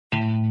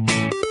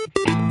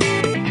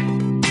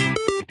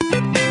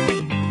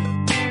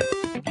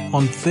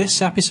On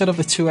this episode of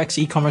the 2X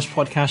e-commerce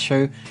podcast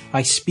show,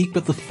 I speak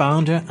with the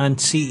founder and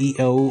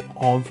CEO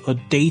of a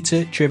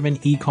data-driven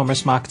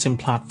e-commerce marketing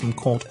platform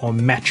called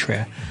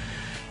Ometra.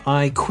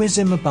 I quiz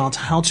him about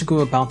how to go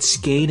about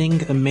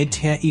scaling a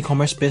mid-tier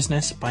e-commerce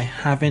business by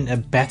having a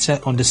better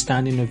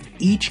understanding of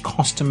each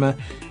customer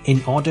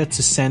in order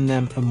to send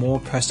them a more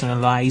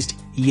personalized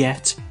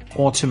yet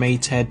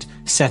automated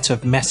set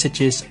of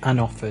messages and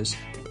offers.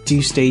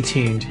 Do stay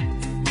tuned.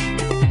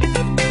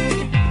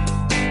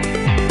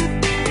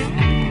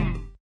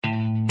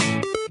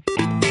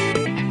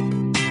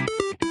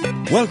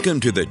 Welcome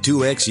to the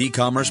 2X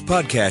e-commerce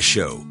podcast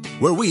show,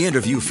 where we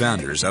interview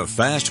founders of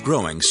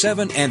fast-growing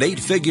 7- and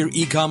 8-figure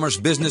e-commerce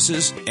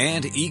businesses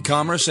and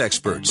e-commerce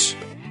experts.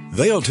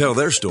 They'll tell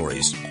their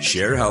stories,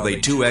 share how they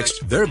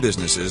 2X'd their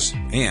businesses,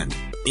 and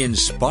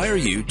inspire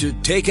you to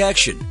take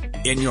action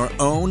in your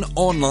own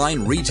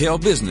online retail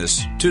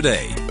business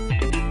today.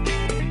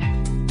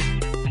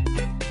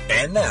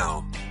 And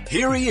now,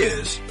 here he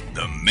is,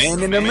 the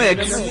man in the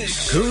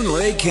mix,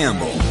 Kunle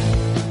Campbell.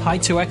 Hi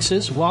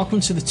 2Xers, welcome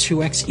to the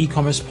 2X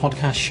e-commerce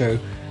podcast show.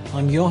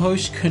 I'm your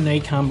host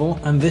Kunle Campbell,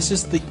 and this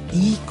is the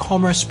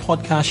e-commerce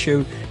podcast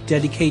show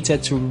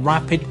dedicated to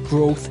rapid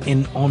growth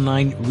in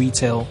online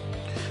retail.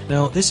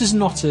 Now, this is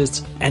not an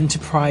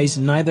enterprise,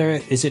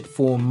 neither is it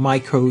for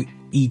micro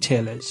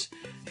e-tailers.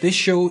 This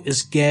show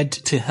is geared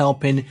to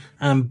helping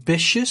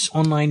ambitious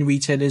online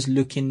retailers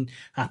looking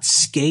at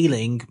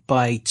scaling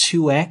by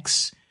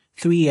 2X,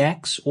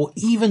 3X, or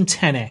even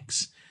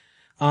 10X.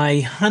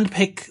 I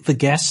handpick the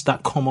guests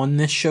that come on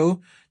this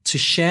show to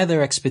share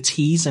their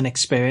expertise and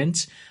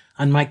experience,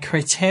 and my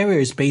criteria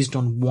is based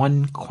on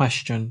one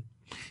question.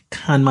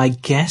 Can my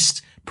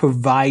guest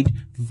provide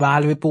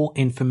valuable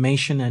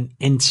information and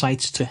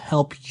insights to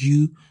help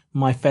you,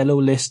 my fellow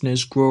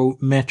listeners, grow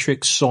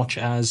metrics such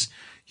as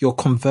your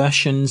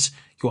conversions,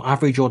 your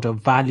average order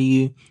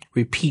value,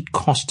 repeat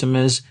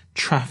customers,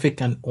 traffic,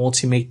 and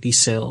ultimately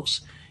sales?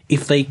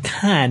 If they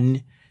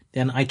can,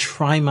 then I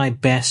try my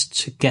best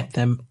to get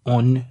them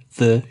on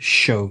the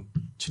show.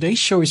 Today's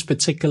show is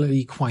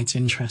particularly quite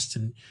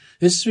interesting.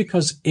 This is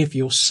because if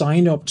you're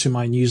signed up to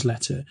my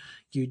newsletter,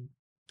 you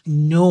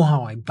know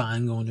how I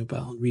bang on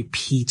about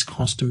repeat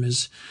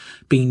customers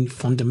being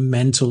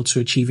fundamental to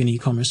achieving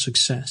e-commerce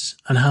success,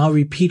 and how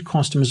repeat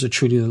customers are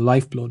truly the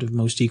lifeblood of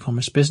most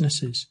e-commerce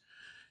businesses.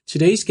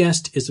 Today's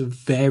guest is a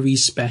very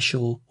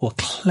special or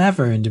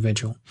clever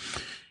individual.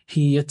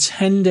 He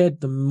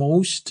attended the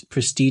most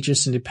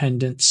prestigious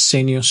independent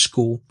senior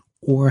school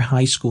or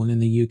high school in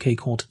the UK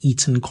called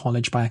Eton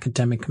College by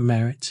academic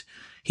merit.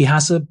 He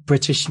has a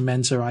British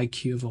mentor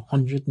IQ of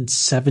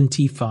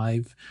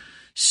 175,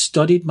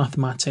 studied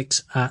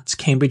mathematics at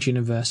Cambridge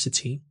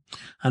University,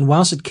 and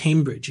whilst at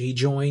Cambridge, he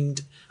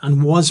joined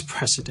and was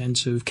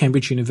president of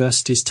Cambridge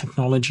University's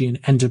Technology and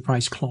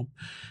Enterprise Club.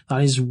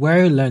 That is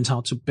where he learned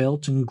how to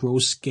build and grow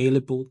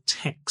scalable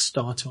tech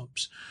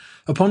startups.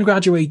 Upon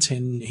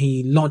graduating,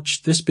 he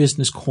launched this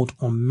business called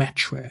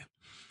Ometra,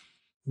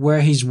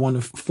 where he's one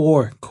of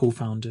 4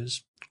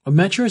 co-founders.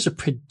 Ometra is a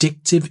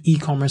predictive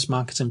e-commerce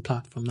marketing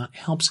platform that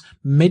helps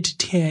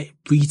mid-tier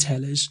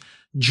retailers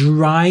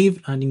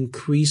drive and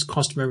increase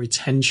customer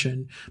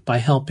retention by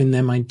helping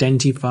them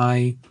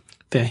identify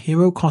their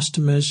hero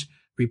customers,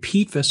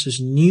 repeat versus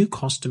new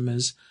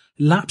customers,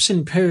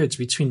 lapsing periods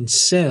between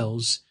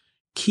sales,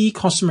 key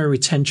customer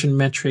retention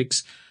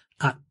metrics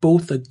at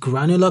both the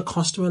granular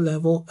customer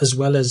level as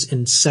well as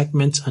in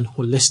segment and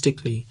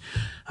holistically.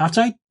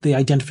 After the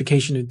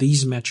identification of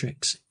these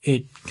metrics,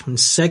 it can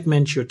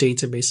segment your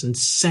database and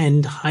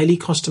send highly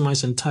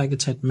customized and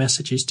targeted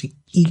messages to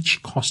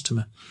each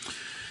customer.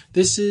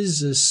 This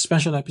is a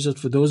special episode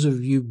for those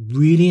of you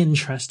really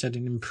interested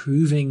in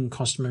improving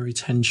customer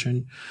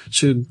retention.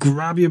 So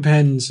grab your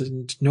pens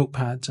and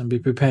notepads and be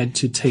prepared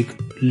to take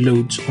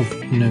loads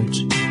of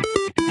notes.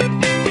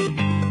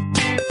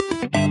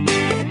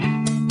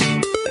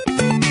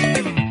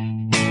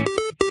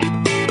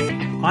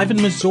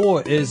 Ivan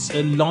Mazur is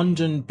a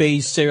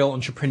London-based serial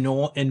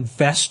entrepreneur,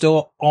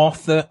 investor,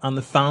 author, and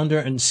the founder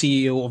and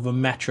CEO of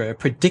Ometra, a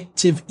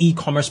predictive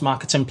e-commerce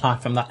marketing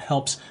platform that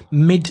helps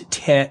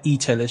mid-tier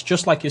e-tailers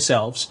just like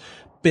yourselves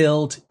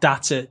build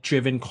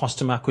data-driven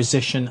customer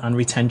acquisition and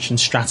retention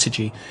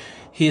strategy.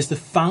 He is the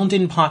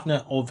founding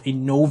partner of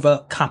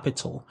Innova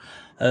Capital,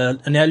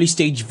 an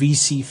early-stage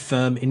VC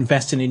firm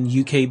investing in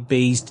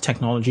UK-based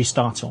technology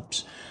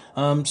startups.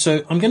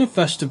 So I'm going to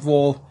first of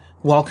all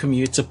welcome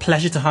you. It's a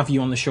pleasure to have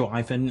you on the show,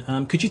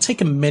 Ivan. Could you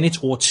take a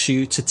minute or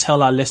two to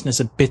tell our listeners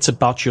a bit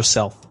about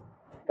yourself?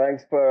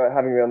 Thanks for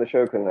having me on the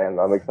show,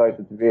 Kunle. I'm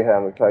excited to be here.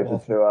 I'm excited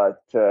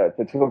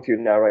to talk to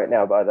you right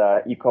now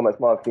about e-commerce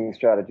marketing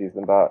strategies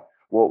and about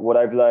what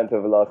I've learned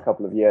over the last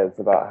couple of years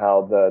about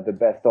how the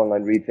best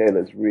online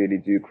retailers really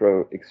do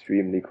grow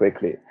extremely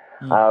quickly.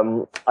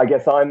 I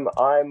guess I'm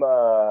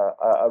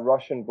a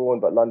Russian-born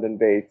but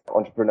London-based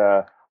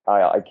entrepreneur.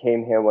 I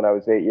came here when I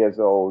was 8 years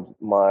old.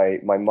 My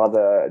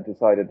mother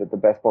decided that the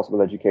best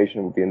possible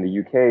education would be in the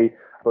UK.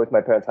 both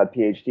my parents had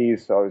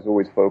PhDs, so I was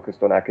always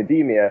focused on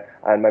academia.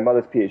 And my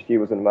mother's PhD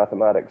was in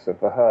mathematics. So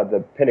for her, the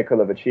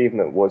pinnacle of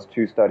achievement was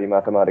to study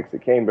mathematics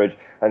at Cambridge.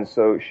 And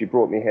so she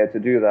brought me here to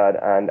do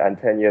that. And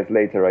 10 years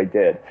later, I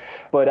did.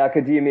 But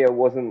academia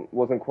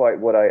wasn't quite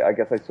what I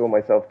guess I saw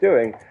myself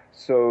doing.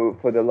 So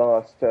for the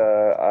last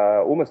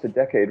almost a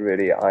decade,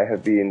 really, I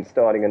have been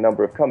starting a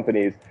number of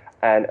companies.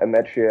 And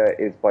Emetria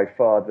is by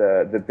far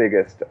the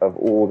biggest of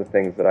all the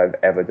things that I've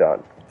ever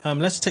done.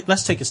 Let's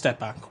take a step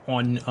back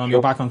on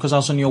your background, because I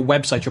was on your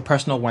website, your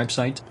personal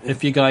website.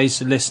 If you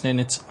guys are listening,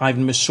 it's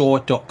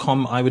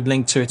ivanmassour.com. I would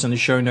link to it in the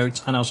show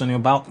notes, and I was on your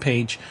about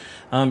page.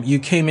 You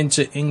came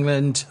into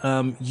England.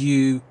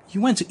 You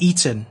went to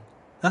Eton.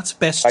 That's the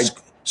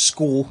best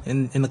school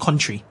in the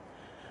country.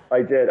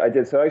 I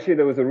did. So actually,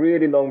 there was a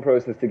really long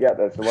process to get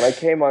there. So when I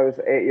came, I was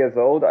 8 years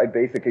old. I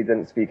basically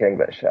didn't speak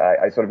English.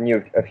 I sort of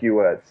knew a few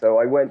words. So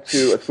I went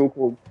to a school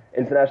called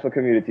International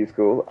Community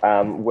School,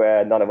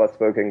 where none of us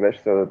spoke English,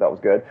 so that was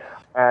good.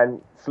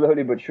 And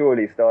slowly but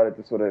surely started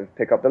to sort of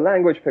pick up the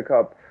language, pick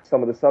up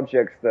some of the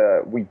subjects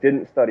that we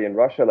didn't study in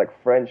Russia, like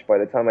French. By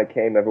the time I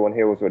came, everyone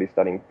here was already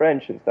studying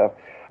French and stuff.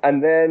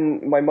 And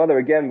then my mother,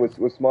 again, was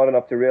smart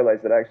enough to realize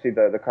that actually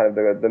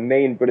the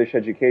main British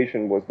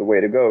education was the way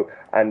to go,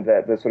 and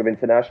that the sort of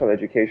international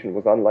education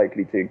was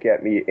unlikely to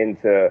get me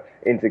into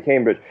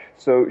Cambridge.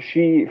 So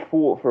she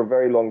fought for a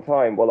very long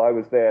time while I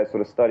was there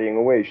sort of studying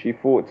away. She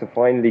fought to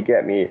finally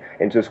get me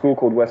into a school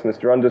called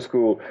Westminster Under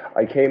School.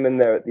 I came in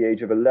there at the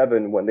age of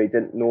 11 when they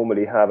didn't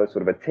normally have a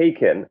sort of a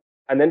take-in.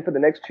 And then for the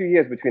next 2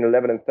 years, between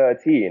 11 and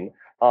 13,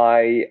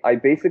 I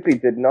basically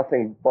did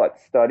nothing but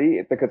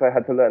study, because I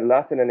had to learn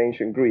Latin and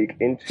ancient Greek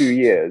in 2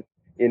 years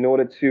in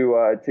order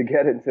to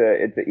get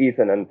into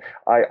Eton. And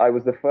I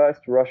was the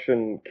first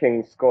Russian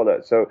King's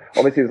Scholar. So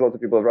obviously there's lots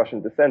of people of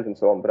Russian descent and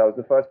so on, but I was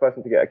the first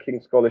person to get a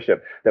King's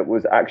Scholarship that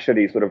was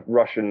actually sort of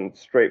Russian,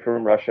 straight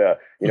from Russia,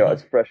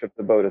 as fresh off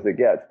the boat as it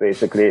gets,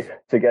 basically,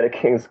 to get a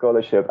King's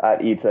Scholarship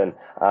at Eton.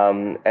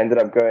 Ended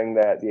up going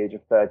there at the age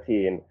of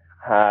 13,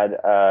 had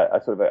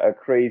a sort of a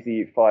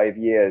crazy 5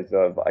 years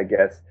of, I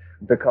guess,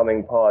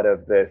 becoming part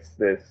of this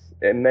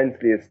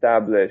immensely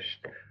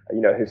established,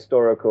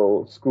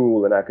 historical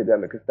school and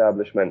academic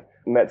establishment.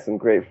 Met some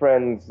great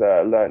friends,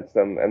 learned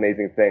some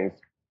amazing things.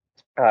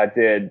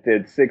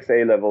 Did 6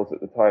 A-levels at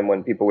the time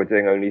when people were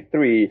doing only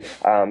 3,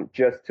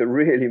 just to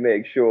really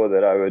make sure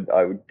that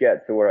I would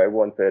get to where I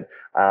wanted,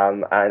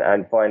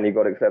 and finally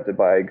got accepted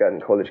by Girton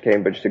College,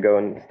 Cambridge, to go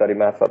and study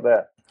maths up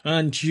there.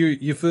 And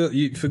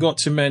you forgot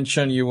to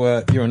mention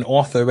you're an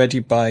author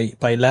already by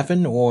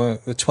 11 or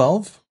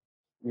 12?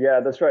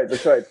 Yeah, that's right.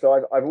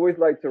 So I've always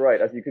liked to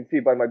write. As you can see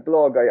by my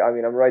blog, I'm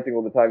writing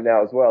all the time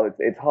now as well.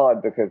 It's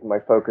hard because my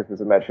focus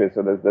is Emetria,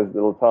 so there's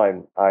little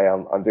time.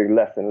 I'm doing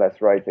less and less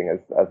writing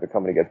as the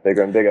company gets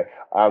bigger and bigger.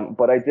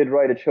 But I did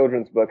write a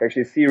children's book,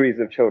 actually a series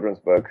of children's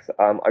books.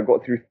 I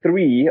got through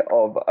 3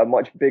 of a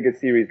much bigger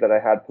series that I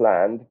had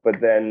planned, but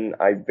then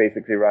I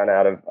basically ran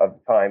out of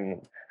time,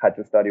 had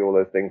to study all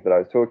those things that I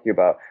was talking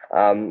about.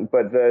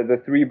 But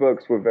the 3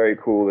 books were very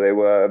cool. They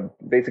were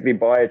basically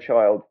by a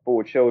child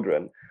for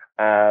children.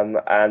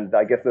 And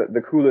I guess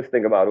the coolest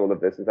thing about all of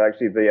this is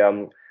actually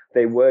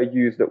they were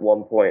used at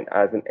one point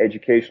as an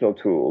educational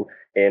tool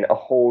in a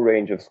whole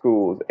range of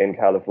schools in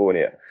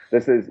California.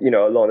 This is,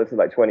 this is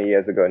like 20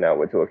 years ago now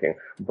we're talking,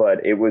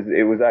 but it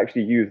was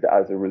actually used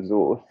as a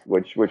resource,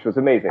 which was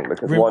amazing,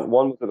 because one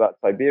was about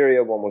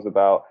Siberia, one was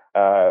about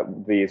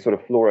the sort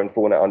of flora and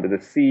fauna under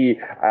the sea,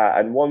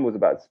 and one was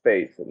about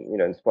space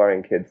and,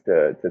 inspiring kids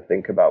to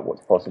think about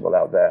what's possible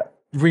out there.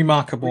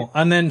 Remarkable.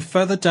 And then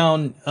further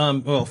down,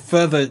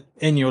 further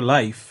in your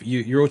life,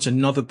 you wrote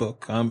another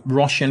book,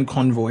 Russian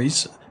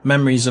Convoys,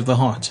 Memories of the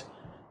Heart.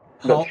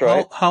 That's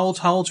right. How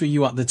old were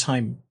you at the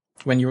time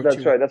when you wrote?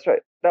 That's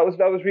right. That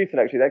was recent,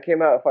 actually. That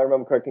came out, if I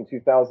remember correctly, in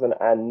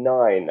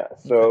 2009.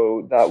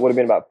 So that would have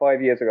been about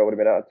 5 years ago. I would have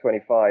been out at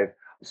 25.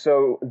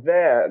 So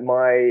there,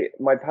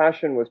 my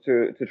passion was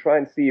to try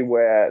and see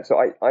where. So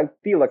I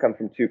feel like I'm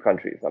from 2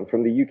 countries. I'm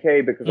from the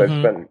UK because I've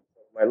spent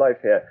my life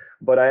here,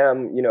 but I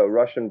am,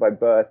 Russian by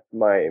birth.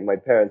 My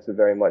parents are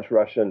very much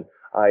Russian.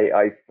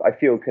 I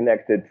feel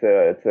connected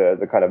to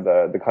the kind of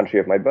the country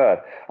of my birth.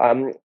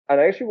 And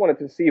I actually wanted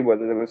to see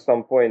whether there was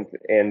some point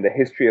in the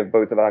history of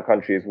both of our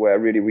countries where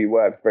really we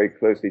worked very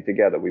closely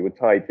together. We were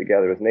tied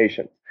together as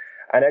nations.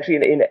 And actually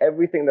in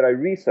everything that I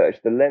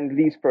researched, the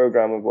Lend-Lease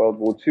program of World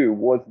War II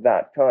was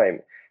that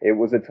time. It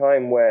was a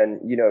time when,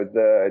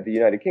 the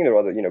United Kingdom,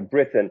 or rather,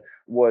 Britain,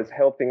 was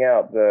helping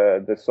out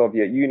the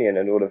Soviet Union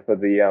in order for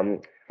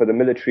the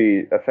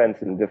military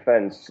offense and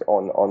defense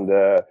on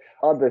the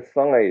other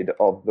side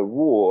of the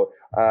war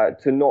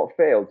to not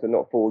fail, to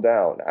not fall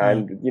down.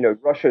 And,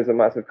 Russia is a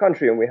massive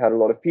country and we had a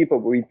lot of people,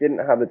 but we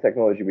didn't have the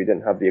technology, we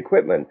didn't have the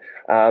equipment.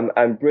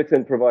 And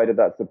Britain provided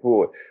that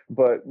support.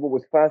 But what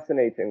was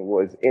fascinating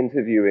was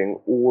interviewing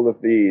all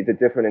of the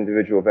different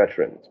individual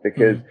veterans,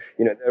 because,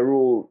 they're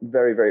all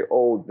very, very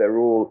old. They're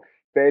all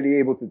barely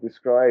able to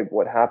describe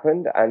what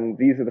happened. And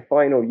these are the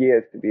final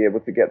years to be able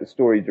to get the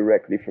story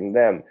directly from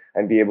them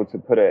and be able to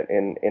put it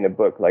in a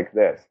book like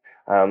this.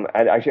 And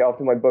actually,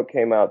 after my book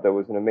came out, there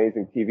was an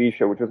amazing TV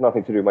show, which was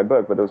nothing to do with my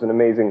book, but there was an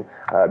amazing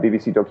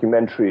BBC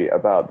documentary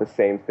about the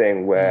same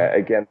thing, where,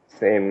 again, the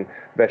same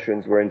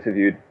veterans were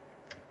interviewed.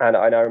 And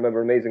I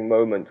remember an amazing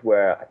moment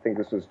where, I think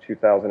this was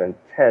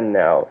 2010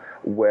 now,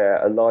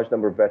 where a large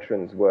number of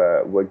veterans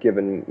were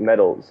given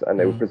medals, and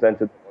they were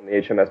presented on the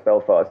HMS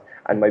Belfast,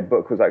 and my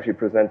book was actually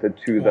presented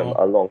to them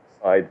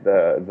alongside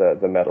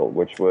the medal,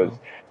 which was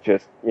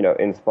just,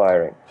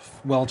 inspiring.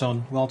 Well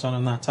done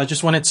on that. I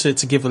just wanted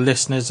to give the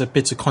listeners a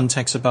bit of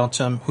context about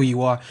who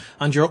you are.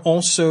 And you're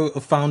also a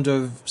founder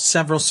of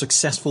several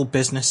successful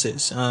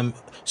businesses,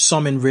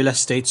 some in real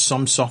estate,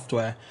 some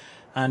software.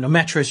 And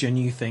Ometra is your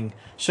new thing.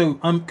 So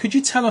could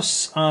you tell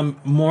us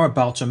more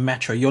about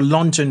Ometra? You're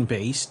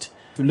London-based.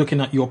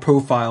 Looking at your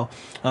profile,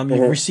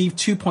 you've received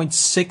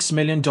 $2.6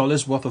 million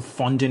worth of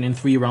funding in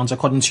 3 rounds,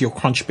 according to your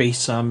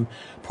Crunchbase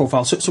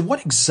profile. So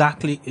what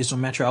exactly is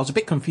Ometra? I was a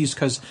bit confused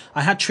because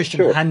I had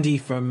Tristan Handy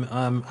from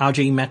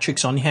RJ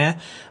Metrics on here,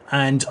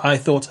 and I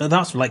thought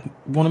that's like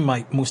one of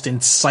my most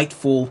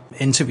insightful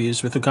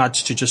interviews with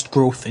regards to just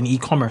growth in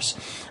e-commerce.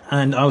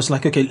 And I was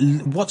like, okay,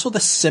 what sort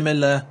of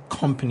similar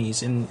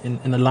companies in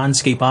the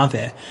landscape are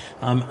there?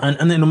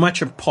 And then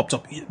Ometra popped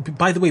up.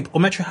 By the way,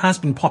 Ometra has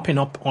been popping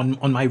up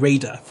on my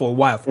radar for a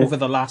while, over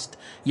the last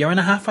year and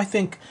a half, I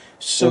think.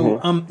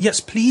 So, yes,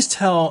 please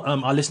tell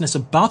our listeners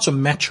about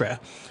Ometra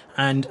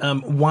and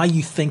why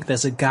you think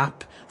there's a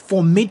gap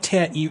for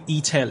mid-tier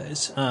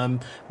e-tailers,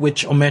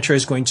 which Ometra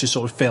is going to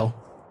sort of fill.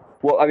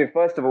 Well, I mean,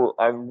 first of all,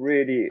 I'm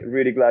really,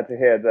 really glad to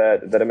hear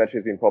that Ometra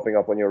has been popping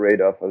up on your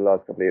radar for the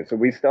last couple of years. So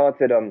we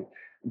started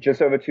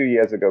just over 2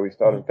 years ago. We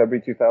started in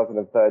February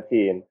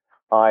 2013.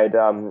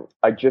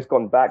 I'd just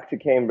gone back to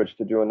Cambridge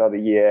to do another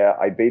year.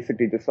 I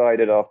basically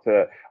decided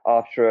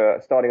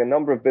after starting a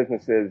number of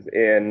businesses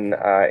in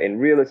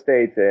real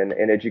estate,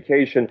 in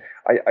education,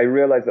 I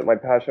realized that my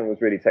passion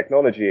was really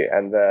technology,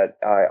 and that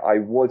I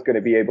was going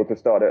to be able to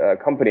start a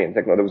company in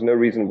technology. There was no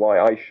reason why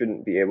I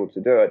shouldn't be able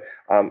to do it,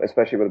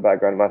 especially with a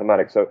background in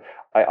mathematics. So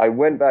I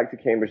went back to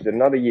Cambridge, did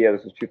another year.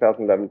 This was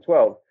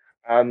 2011-12.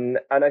 And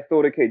I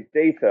thought, okay,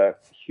 data,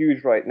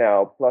 huge right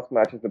now, plus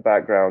matches the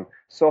background.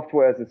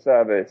 Software as a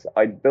service.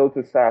 I built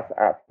a SaaS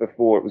app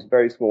before. It was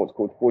very small. It's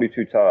called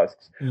 42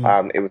 Tasks. It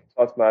was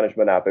a task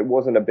management app. It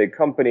wasn't a big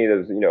company. There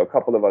was, a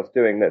couple of us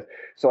doing this.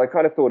 So I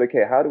kind of thought,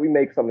 okay, how do we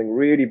make something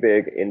really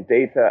big in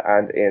data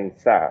and in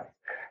SaaS?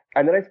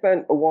 And then I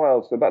spent a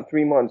while, so about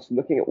 3 months,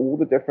 looking at all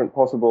the different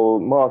possible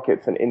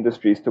markets and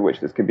industries to which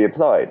this could be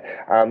applied.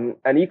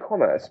 And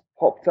e-commerce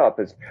popped up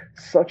as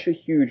such a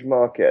huge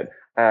market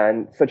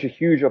and such a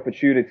huge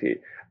opportunity,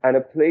 and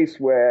a place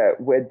where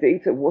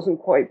data wasn't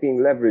quite being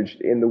leveraged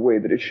in the way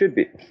that it should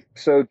be.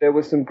 So there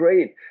were some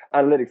great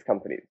analytics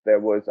companies.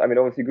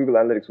 Obviously Google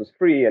Analytics was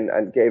free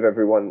and gave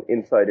everyone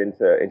insight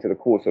into the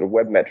core sort of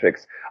web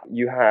metrics.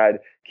 You had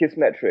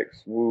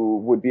Kissmetrics, who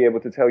would be able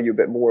to tell you a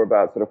bit more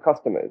about sort of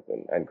customers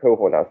and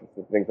cohort analysis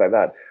and things like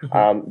that.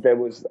 There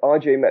was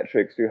RJ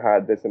Metrics, who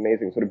had this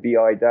amazing sort of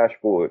BI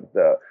dashboard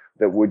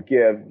that would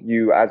give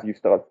you, as you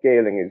start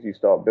scaling, as you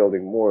start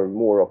building more and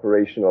more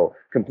operational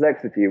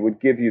complexity, it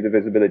would give you the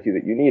visibility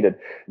that you needed.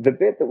 The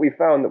bit that we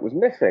found that was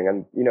missing,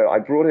 and, I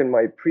brought in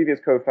my previous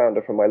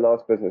co-founder from my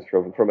last business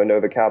from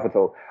Innova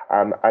Capital,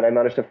 and I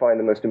managed to find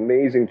the most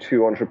amazing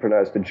 2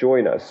 entrepreneurs to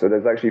join us. So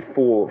there's actually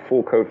four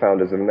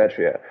co-founders of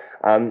Ometra.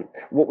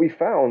 What we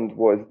found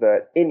was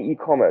that in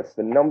e-commerce,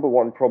 the number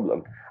one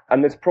problem,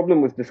 and this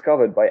problem was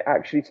discovered by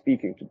actually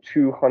speaking to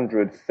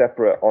 200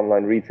 separate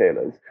online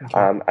retailers,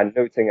 and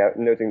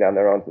noting down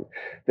their answers.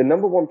 The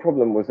number one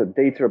problem was that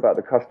data about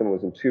the customer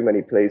was in too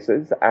many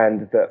places,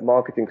 and that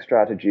marketing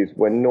strategies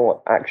were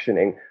not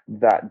actioning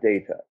that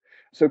data.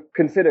 So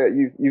consider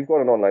you've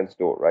got an online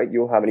store, right?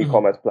 You'll have an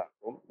e-commerce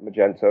platform,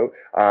 Magento.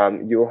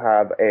 You'll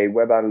have a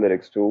web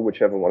analytics tool,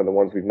 whichever one of the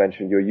ones we've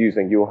mentioned you're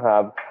using. You'll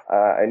have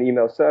an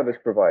email service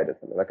provider,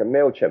 something like a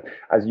MailChimp.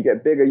 As you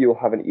get bigger, you'll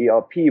have an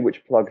ERP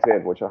which plugs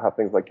in, which will have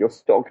things like your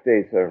stock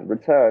data and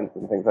returns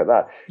and things like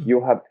that.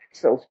 You'll have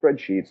Excel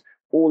spreadsheets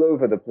all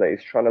over the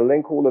place, trying to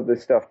link all of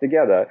this stuff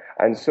together.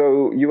 And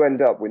so you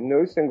end up with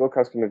no single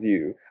customer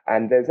view,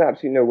 and there's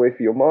absolutely no way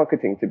for your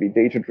marketing to be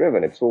data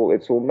driven. It's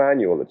all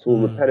manual. It's all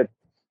repetitive.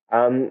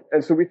 And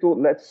so we thought,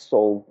 let's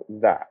solve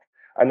that.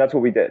 And that's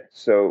what we did.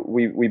 So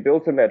we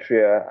built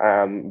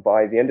Ometra.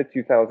 By the end of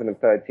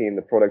 2013,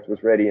 the product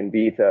was ready in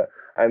beta,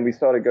 and we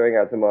started going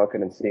out to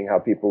market and seeing how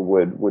people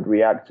would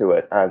react to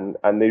it. And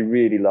they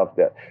really loved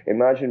it.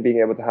 Imagine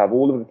being able to have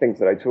all of the things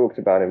that I talked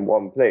about in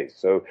one place.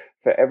 So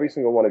for every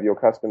single one of your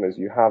customers,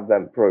 you have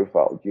them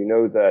profiled. You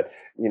know that,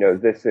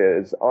 this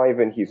is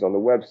Ivan. He's on the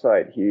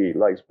website. He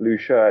likes blue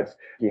shirts.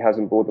 He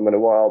hasn't bought them in a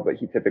while, but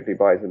he typically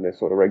buys in this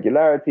sort of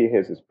regularity.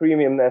 Here's his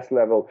premium nest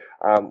level.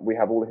 We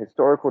have all the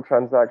historical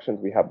transactions.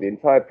 We have the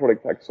entire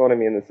product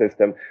taxonomy in the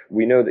system.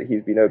 We know that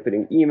he's been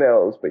opening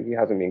emails, but he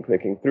hasn't been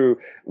clicking through.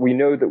 We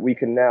know that we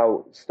can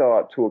now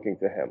start talking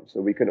to him.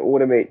 So we can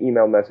automate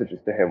email messages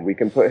to him. We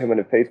can put him in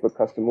a Facebook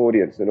custom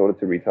audience in order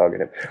to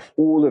retarget him.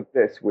 All of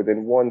this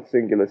within one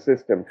singular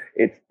system.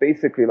 It's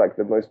basically like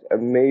the most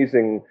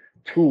amazing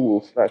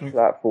tool /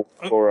 platform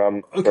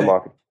for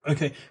marketing.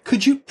 Okay.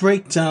 Could you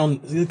break down?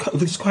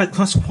 That's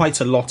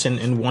quite a lot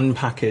in one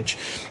package.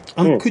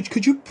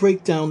 Could you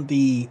break down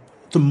the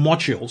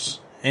modules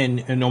in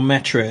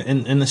Ometra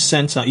in the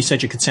sense that you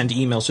said you could send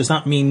emails? Does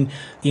that mean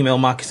email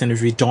marketing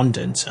is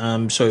redundant?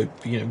 So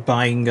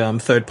buying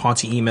third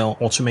party email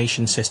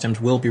automation systems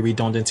will be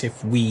redundant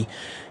if we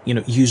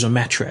use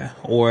Ometra,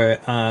 or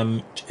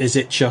is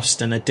it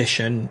just an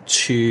addition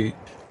to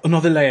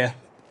another layer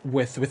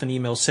with an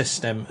email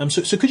system?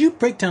 So could you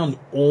break down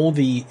all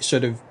the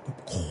sort of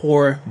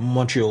core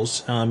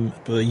modules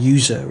the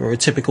user or a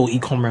typical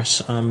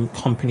e-commerce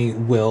company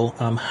will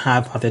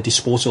have at their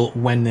disposal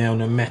when they're on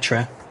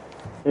Ometra?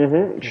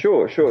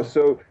 Sure.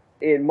 So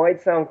it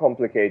might sound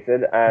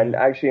complicated, and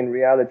actually in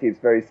reality it's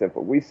very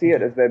simple. We see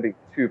it as there being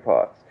two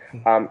parts.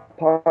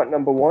 Part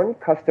number one,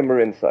 customer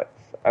insights.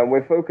 And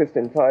we're focused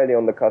entirely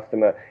on the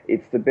customer.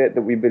 It's the bit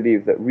that we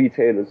believe that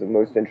retailers are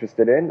most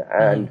interested in,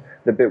 and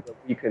the bit where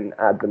we can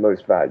add the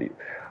most value.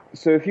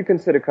 So if you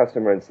consider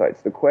customer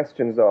insights, the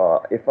questions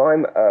are, if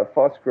I'm a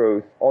fast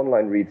growth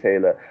online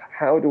retailer,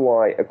 how do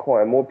I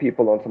acquire more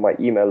people onto my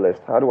email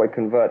list? How do I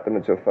convert them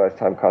into a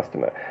first-time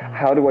customer?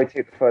 How do I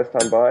take the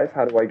first-time buyers?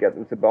 How do I get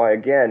them to buy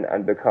again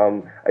and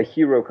become a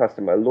hero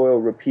customer, a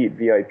loyal, repeat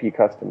VIP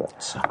customer?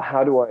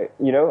 How do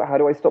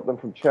I stop them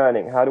from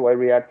churning? How do I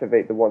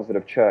reactivate the ones that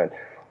have churned?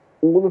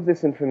 All of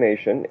this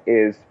information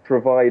is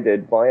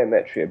provided by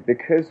Ometra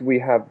because we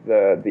have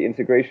the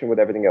integration with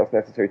everything else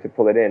necessary to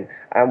pull it in,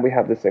 and we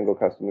have the single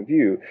customer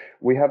view.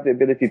 We have the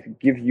ability to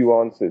give you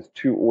answers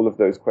to all of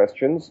those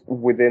questions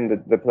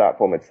within the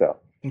platform itself.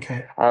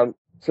 Okay.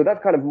 So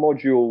that's kind of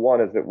module one,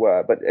 as it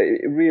were. But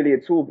really,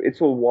 it's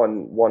all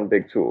one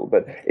big tool.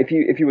 But if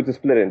you were to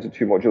split it into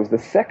two modules, the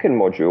second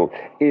module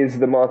is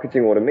the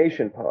marketing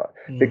automation part,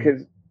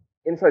 because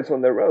insights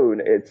on their own,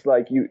 it's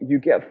like you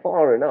get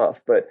far enough,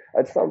 but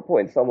at some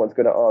point someone's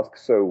going to ask,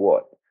 so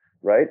what,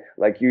 right?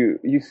 Like you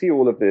see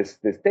all of this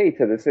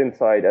data, this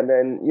insight, and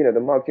then the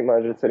marketing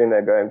manager sitting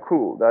there going,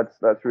 cool,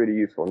 that's really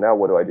useful. Now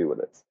what do I do with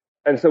it?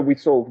 And so we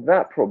solve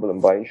that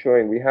problem by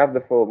ensuring we have the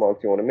full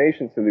marketing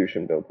automation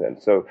solution built in.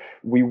 So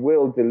we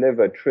will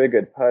deliver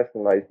triggered,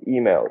 personalized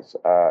emails,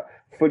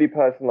 fully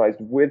personalized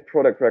with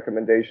product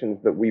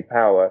recommendations that we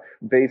power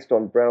based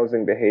on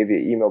browsing behavior,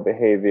 email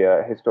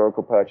behavior,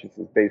 historical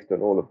purchases, based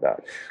on all of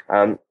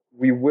that.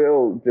 We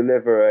will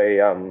deliver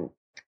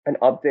an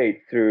update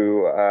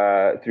through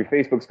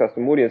Facebook's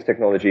custom audience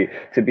technology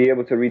to be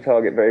able to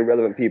retarget very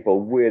relevant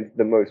people with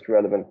the most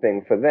relevant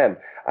thing for them.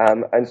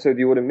 And so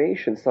the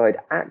automation side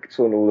acts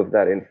on all of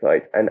that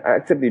insight and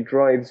actively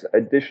drives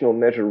additional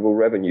measurable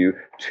revenue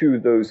to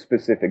those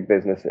specific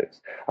businesses,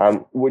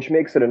 which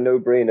makes it a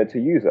no-brainer to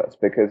use us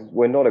because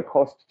we're not a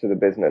cost to the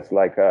business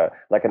like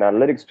an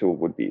analytics tool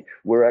would be.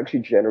 We're actually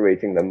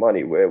generating the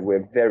money.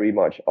 We're very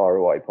much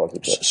ROI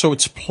positive. So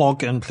it's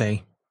plug and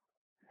play.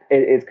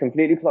 It's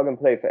completely plug and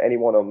play for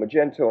anyone on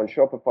Magento, on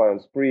Shopify,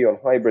 on Spree, on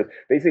Hybris.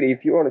 Basically,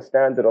 if you're on a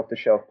standard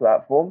off-the-shelf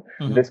platform,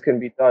 this can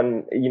be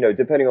done,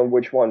 depending on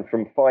which one,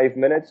 from 5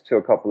 minutes to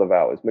a couple of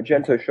hours.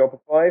 Magento,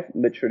 Shopify,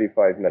 literally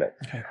 5 minutes.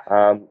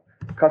 Okay.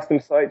 Custom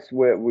sites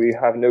we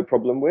have no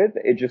problem with.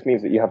 It just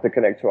means that you have to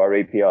connect to our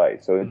API.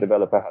 So the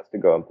developer has to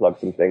go and plug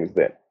some things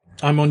in.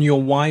 I'm on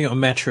your Why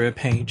Ometra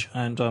page,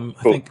 and I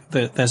think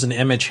that there's an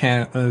image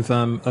here of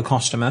a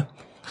customer.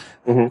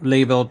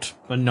 Labeled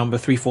number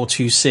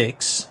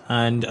 3426,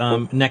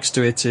 and next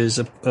to it is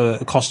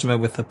a customer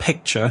with a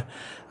picture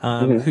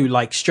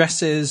who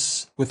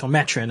stresses with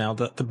Ometra. Now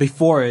the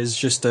before is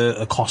just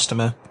a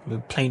customer, a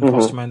plain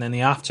customer, and then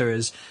the after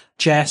is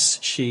Jess.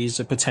 She's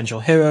a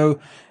potential hero.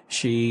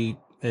 She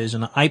is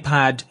an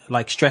iPad,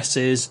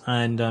 stresses,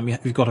 and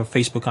we've got her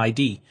Facebook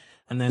ID,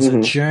 and there's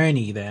a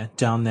journey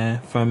down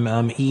there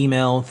from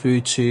email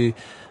through to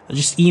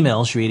just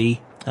emails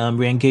really.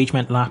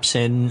 Re-engagement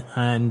lapsing,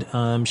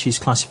 and she's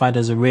classified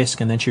as a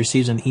risk, and then she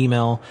receives an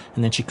email,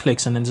 and then she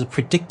clicks, and then there's a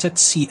predicted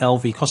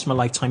CLV, customer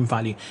lifetime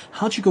value.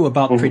 How do you go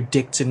about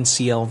predicting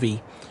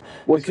CLV?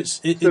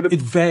 Because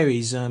it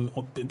varies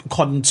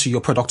according to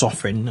your product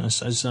offering,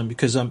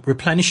 because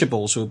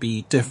replenishables will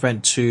be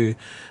different to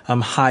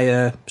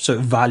higher sort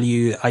of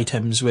value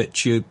items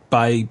which you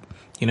buy,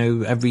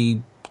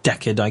 every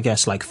decade, I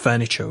guess, like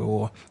furniture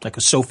or like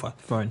a sofa,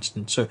 for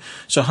instance.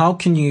 So how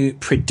can you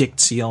predict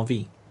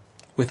CLV?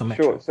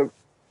 Sure.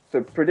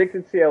 So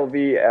predicted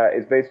CLV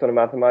is based on a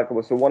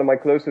mathematical. So one of my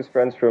closest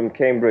friends from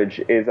Cambridge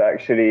is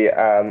actually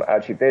our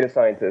chief data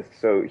scientist.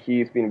 So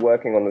he's been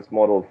working on this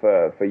model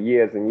for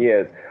years and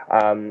years.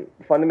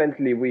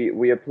 Fundamentally,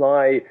 we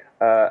apply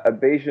a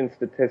Bayesian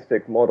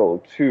statistic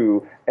model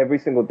to every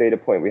single data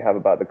point we have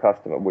about the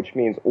customer, which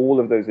means all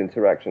of those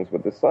interactions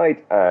with the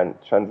site and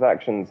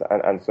transactions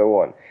and so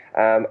on.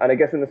 And I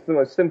guess in the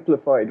most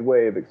simplified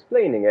way of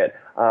explaining it,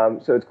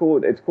 so it's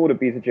called a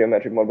beta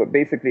geometric model, but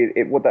basically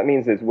what that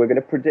means is we're going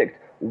to predict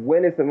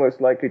when is the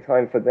most likely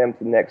time for them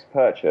to next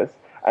purchase,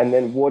 and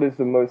then what is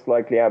the most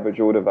likely average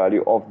order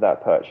value of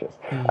that purchase.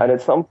 And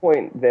at some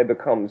point there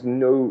becomes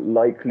no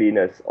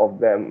likelihood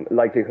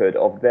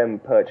of them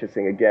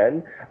purchasing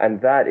again, and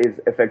that is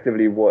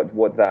effectively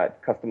what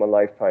that customer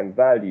lifetime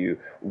value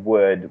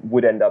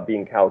would end up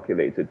being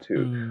calculated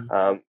to.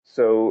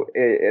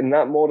 And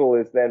that model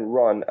is then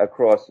run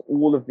across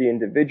all of the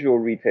individual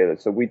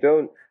retailers. So we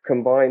don't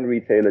combine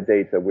retailer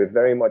data. We're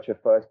very much a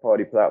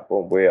first-party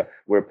platform.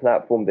 We're a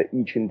platform that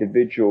each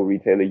individual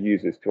retailer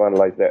uses to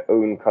analyze their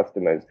own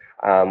customers.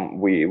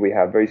 We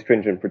have very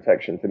stringent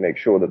protection to make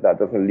sure that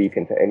doesn't leak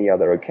into any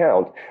other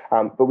account.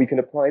 But we can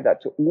apply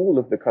that to all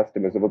of the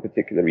customers of a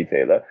particular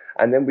retailer,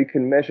 and then we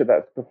can measure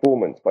that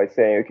performance by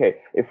saying, okay,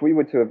 if we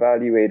were to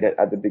evaluate it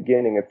at the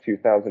beginning of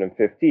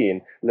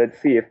 2015,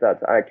 let's see if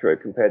that's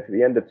accurate compared to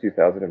the end of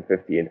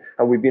 2015.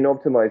 And we've been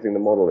optimizing the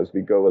model as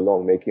we go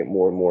along, making it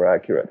more and more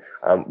accurate.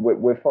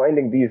 We're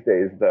finding these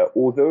days that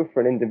although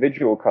for an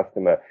individual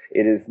customer,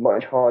 it is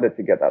much harder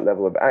to get that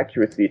level of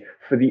accuracy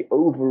for the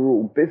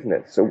overall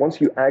business. So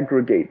once you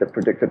aggregate the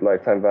predicted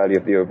lifetime value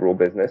of the overall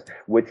business,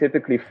 we're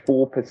typically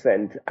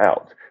 4%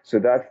 out. So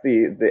that's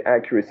the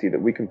accuracy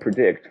that we can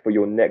predict for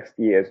your next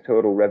year's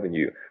total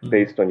revenue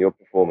based on your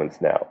performance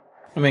now.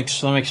 That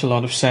makes a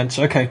lot of sense.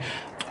 Okay.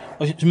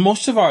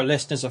 Most of our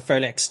listeners are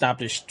fairly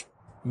established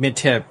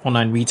mid-tier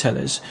online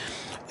retailers.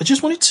 I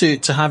just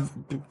wanted to have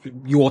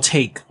your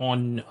take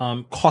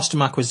on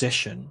customer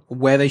acquisition,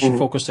 where they should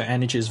focus their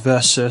energies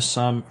versus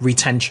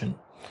retention.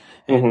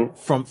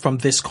 From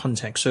this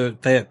context. So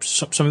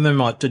some of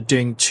them are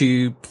doing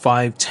 $2,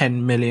 $5,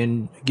 $10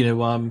 million,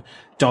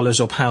 dollars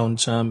or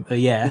pounds a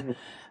year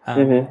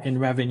in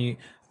revenue.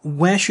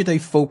 Where should they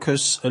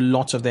focus a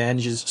lot of their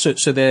energies?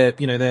 So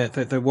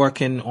they're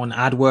working on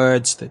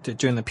AdWords, they're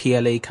doing the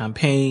PLA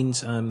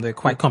campaigns, they're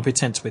quite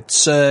competent with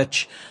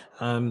search.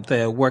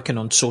 They're working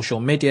on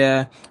social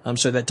media.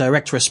 So that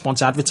direct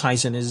response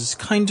advertising is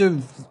kind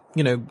of,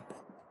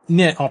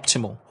 near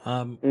optimal,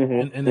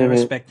 in their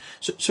respect.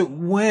 So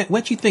where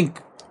do you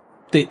think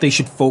they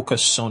should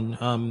focus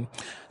on,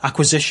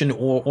 acquisition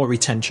or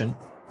retention?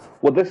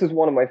 Well, this is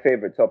one of my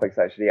favorite topics,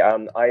 actually.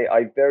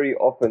 I very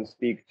often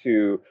speak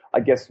to, I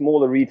guess,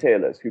 smaller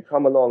retailers who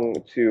come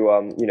along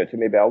to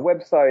maybe our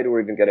website or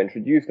even get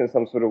introduced in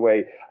some sort of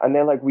way. And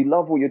they're like, we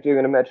love what you're doing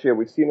in Emetria.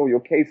 We've seen all your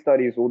case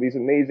studies, all these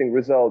amazing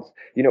results.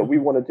 We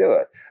want to do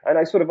it. And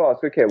I sort of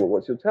ask, okay, well,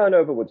 what's your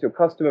turnover? What's your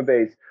customer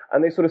base?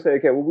 And they sort of say,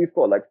 okay, well, we've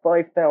got like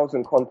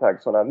 5,000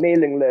 contacts on our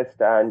mailing list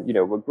and,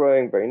 we're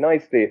growing very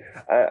nicely.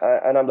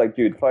 And I'm like,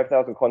 dude,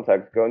 5,000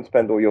 contacts, go and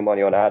spend all your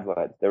money on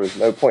AdWords. There is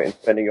no point in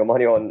spending your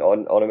money on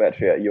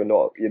Emetria.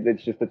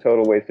 It's just a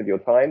total waste of your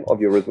time,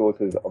 of your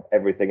resources, of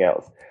everything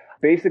else.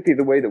 Basically,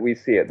 the way that we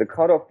see it, the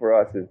cutoff for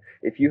us is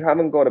if you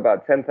haven't got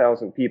about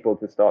 10,000 people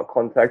to start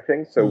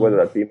contacting, so whether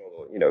that's email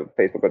or,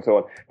 Facebook and so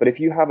on, but if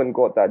you haven't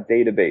got that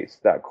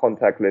database, that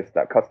contact list,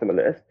 that customer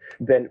list,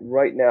 then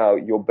right now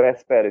your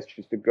best bet is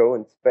just to go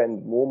and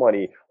spend more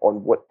money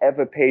on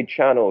whatever paid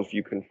channels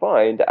you can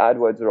find.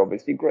 AdWords are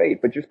obviously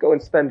great, but just go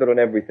and spend it on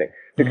everything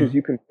because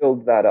you can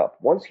build that up.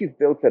 Once you've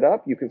built it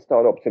up, you can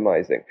start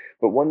optimizing.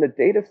 But when the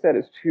data set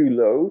is too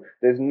low,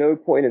 there's no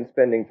point in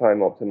spending time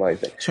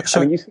optimizing.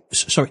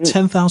 Sorry,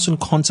 10,000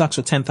 contacts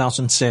or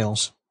 10,000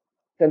 sales?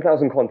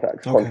 10,000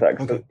 contacts.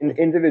 Okay. So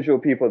individual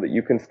people that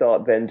you can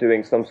start then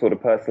doing some sort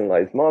of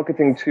personalized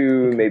marketing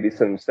to, maybe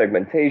some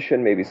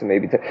segmentation, maybe some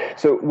A/B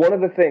So one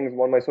of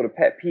my sort of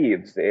pet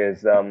peeves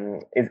is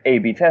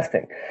A/B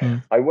testing.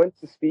 I went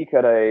to speak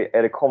at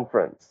a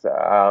conference.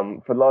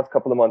 For the last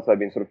couple of months, I've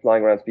been sort of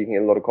flying around speaking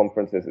at a lot of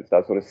conferences. It's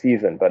that sort of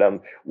season. But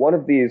one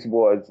of these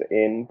was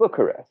in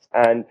Bucharest,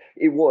 and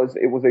it was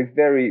a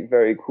very,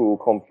 very cool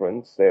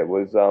conference. There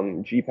was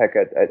GPEC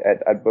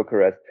at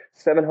Bucharest,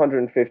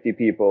 750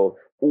 people,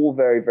 all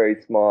very,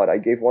 very smart. I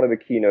gave one of the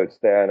keynotes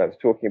there, and I was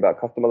talking about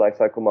customer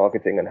lifecycle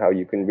marketing and how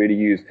you can really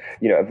use,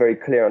 a very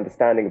clear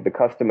understanding of the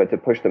customer to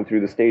push them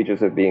through the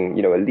stages of being,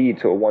 a lead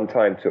to a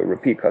one-time to a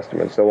repeat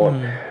customer and so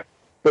on.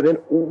 But then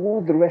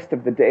all the rest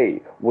of the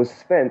day was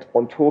spent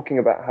on talking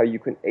about how you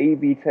can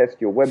A/B test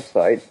your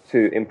website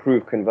to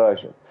improve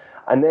conversion.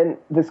 And then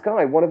this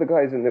guy, one of the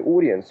guys in the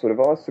audience, sort of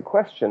asked a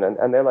question,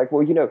 and they're like,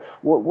 well,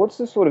 what's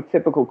the sort of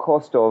typical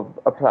cost of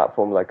a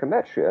platform like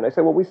Emetria? And I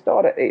said, well, we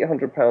start at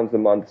 £800 a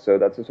month, so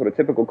that's a sort of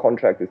typical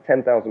contract is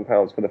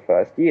 £10,000 for the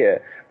first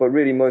year. But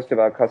really, most of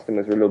our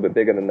customers are a little bit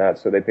bigger than that,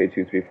 so they pay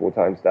 2, 3, 4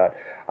 times that.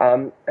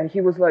 And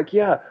he was like,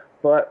 yeah,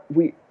 but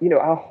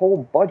our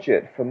whole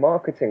budget for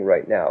marketing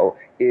right now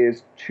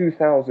is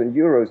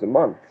 €2,000 a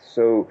month.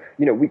 So,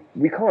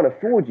 we can't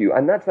afford you.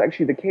 And that's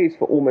actually the case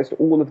for almost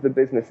all of the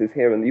businesses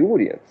here in the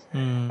audience.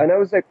 And I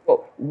was like,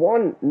 well,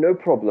 one, no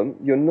problem.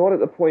 You're not at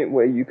the point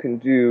where you can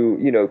do,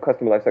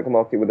 customer lifecycle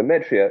marketing with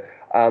Emetria,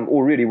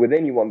 or really with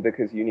anyone,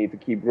 because you need to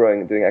keep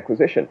growing and doing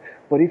acquisition.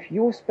 But if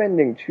you're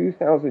spending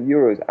 2,000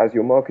 euros as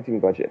your marketing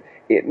budget,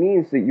 it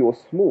means that you're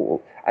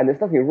small, and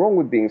there's nothing wrong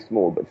with being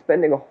small, but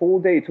spending a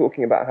whole day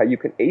talking about how you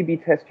can A/B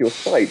test your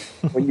site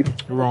when you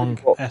wrong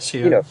got,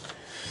 SEO.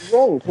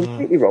 Wrong,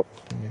 completely wrong.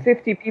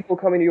 50 people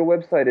coming to your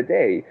website a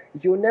day,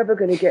 you're never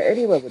going to get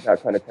anywhere with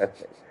that kind of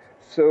testing.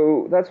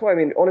 So that's why, I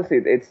mean, honestly,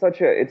 it's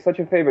such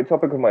a favorite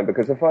topic of mine,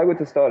 because if I were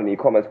to start an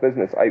e-commerce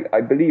business,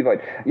 I believe I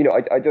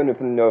don't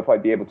even know if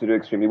I'd be able to do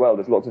extremely well.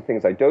 There's lots of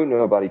things I don't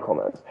know about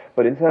e-commerce,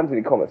 but in terms of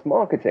e-commerce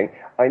marketing,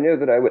 I know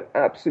that I would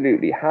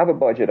absolutely have a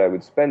budget. I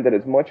would spend it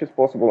as much as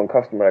possible on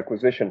customer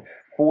acquisition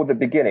for the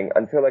beginning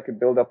until I could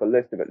build up a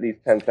list of at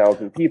least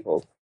 10,000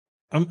 people.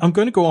 I'm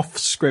going to go off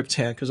script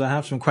here because I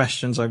have some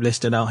questions I've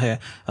listed out here.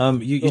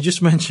 You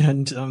just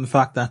mentioned the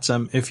fact that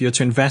if you're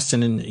to invest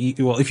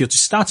if you're to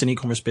start an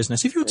e-commerce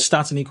business,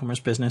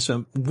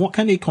 what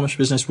kind of e-commerce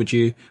business would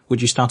you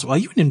start? Are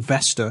you an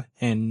investor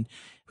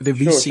with a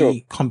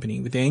VC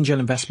company, with the angel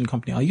investment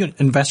company? Are you an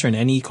investor in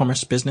any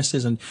e-commerce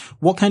businesses? And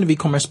what kind of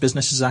e-commerce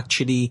businesses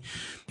actually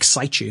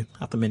excite you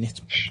at the minute?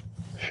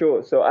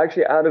 Sure. So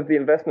actually, out of the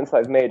investments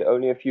I've made,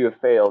 only a few have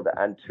failed,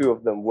 and two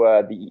of them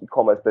were the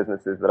e-commerce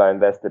businesses that I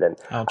invested in.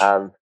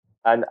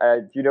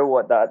 And you know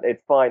what? That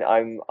it's fine.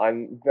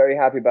 I'm very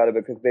happy about it,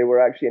 because they were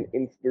actually an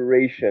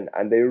inspiration,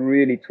 and they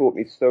really taught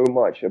me so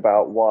much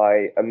about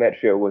why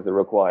Emetria was a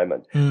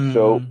requirement.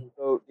 So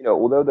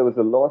although there was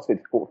a loss,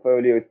 it's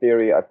portfolio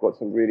theory. I've got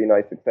some really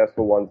nice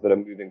successful ones that are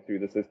moving through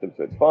the system,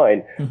 so it's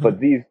fine.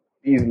 But these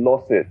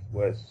losses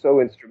were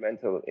so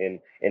instrumental in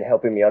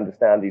helping me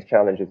understand these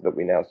challenges that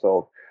we now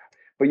solve.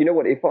 But you know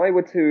what? If I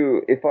were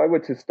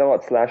to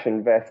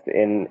start/invest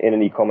in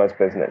an e-commerce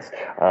business,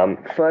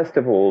 first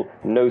of all,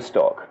 no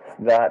stock.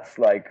 That's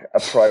like a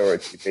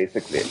priority,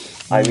 basically.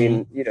 I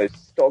mean,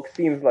 stock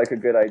seems like a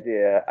good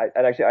idea.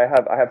 And actually, I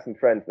have some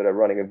friends that are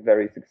running a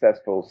very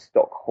successful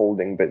stock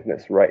holding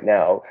business right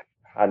now.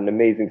 Had an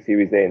amazing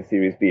Series A and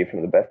Series B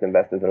from the best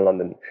investors in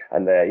London,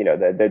 and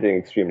they're doing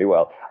extremely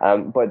well.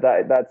 But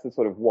that's a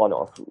sort of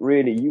one-off.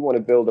 Really, you want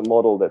to build a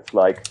model that's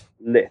like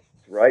lists,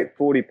 right?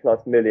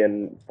 40+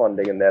 million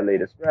funding in their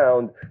latest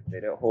round.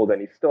 They don't hold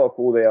any stock.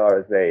 All they are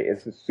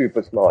is a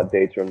super smart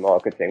data and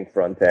marketing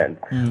front end.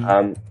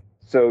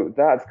 So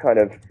that's kind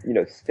of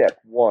step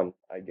one,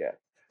 I guess.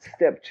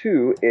 Step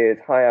two is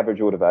high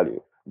average order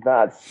value.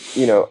 That's,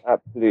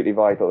 absolutely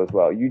vital as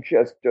well. You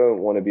just don't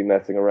want to be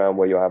messing around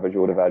where your average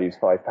order value is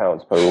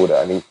 £5 per order.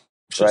 I mean,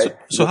 right?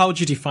 So how would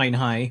you define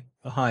high?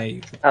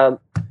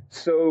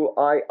 So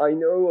I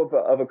know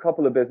of a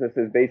couple of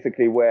businesses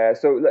basically where,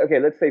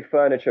 let's say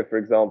furniture, for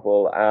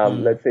example,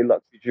 let's say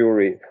luxury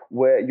jewelry,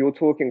 where you're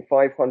talking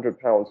 £500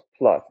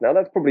 plus. Now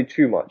that's probably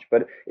too much,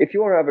 but if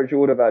your average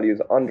order value is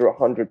under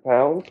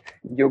 £100,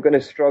 you're going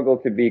to struggle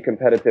to be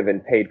competitive in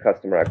paid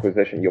customer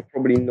acquisition. You're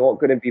probably not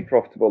going to be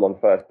profitable on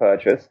first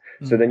purchase.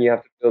 So then you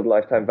have to build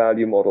lifetime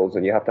value models,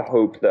 and you have to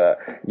hope that,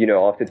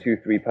 after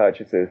 2-3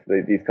 purchases,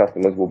 these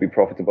customers will be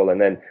profitable. And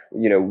then,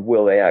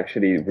 will they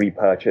actually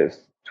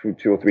repurchase?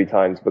 Two or three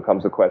times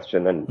becomes a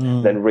question, and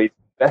then raise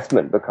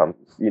investment becomes,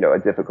 a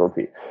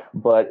difficulty.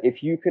 But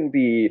if you can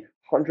be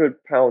 £100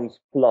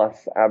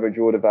 plus average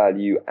order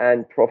value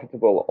and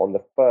profitable on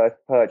the first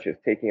purchase,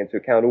 taking into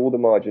account all the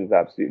margins,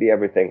 absolutely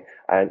everything,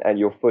 and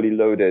your fully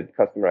loaded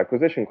customer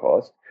acquisition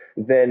cost,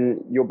 then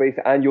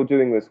you're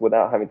doing this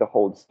without having to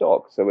hold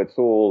stock. So it's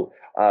all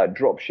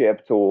drop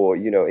shipped, or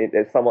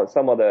there's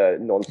some other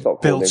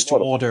non-stock built to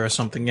order or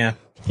something. Yeah.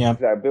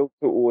 Exactly, built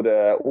to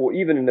order, or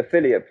even an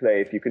affiliate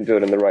play if you can do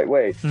it in the right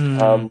way.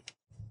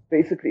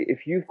 Basically,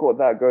 if you've got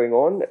that going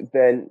on,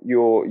 then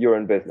you're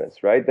in business,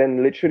 right?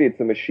 Then literally it's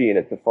a machine,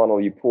 it's a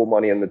funnel. You pour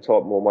money in the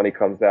top, more money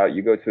comes out.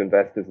 You go to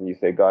investors and you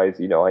say,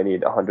 guys, I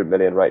need 100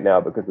 million right now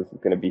because this is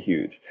going to be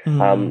huge.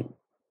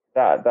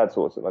 That's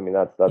awesome. I mean,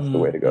 that's the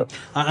way to go.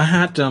 I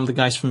had the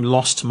guys from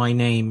Lost My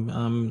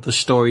Name, the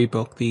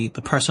storybook, the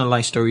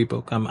personalized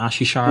storybook,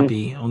 Ashish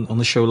Sharbi on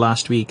the show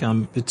last week.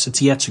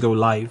 It's yet to go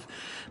live,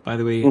 by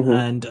the way.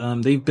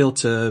 And they've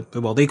built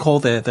they call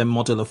their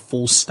model a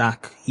full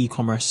stack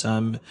e-commerce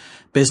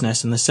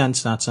business, in the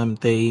sense that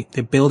they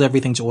build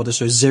everything to order,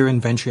 so zero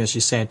inventory, as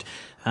you said,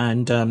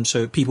 and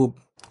so people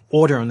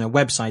order on their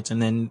website, and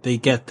then they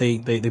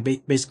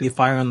basically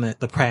fire on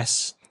the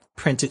press,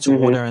 print it to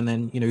order, and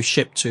then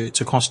ship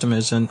to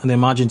customers, and their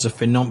margins are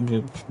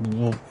phenomenal.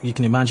 Well, you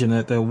can imagine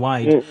that they're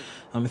wide.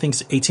 I think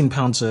it's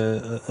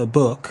 £18 a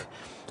book.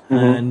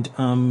 And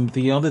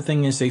the other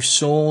thing is they've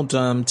sold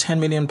 £10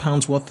 million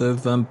worth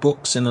of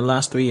books in the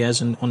last 3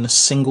 years on a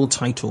single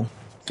title.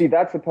 See,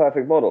 that's a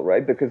perfect model,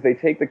 right? Because they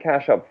take the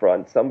cash up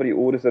front, somebody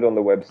orders it on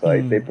the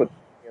website, they put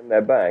in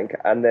their bank,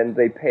 and then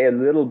they pay a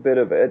little bit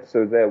of it,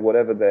 so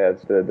whatever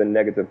the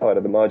negative part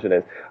of the margin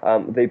is,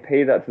 they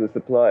pay that to the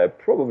supplier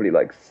probably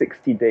like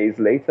 60 days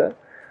later.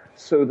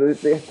 So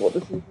they've got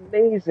this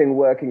amazing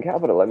working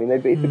capital. I mean, they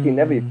basically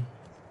never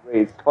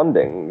raise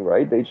funding,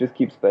 right? They just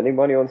keep spending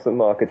money on some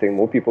marketing.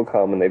 More people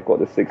come, and they've got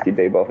the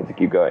 60-day buffer to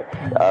keep going.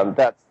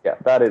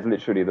 That is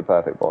literally the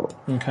perfect model.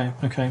 Okay,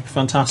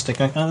 fantastic.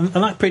 And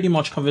that pretty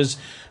much covers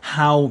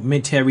how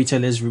mid-tier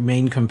retailers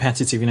remain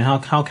competitive.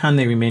 How can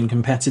they remain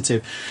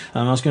competitive?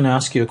 I was going to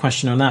ask you a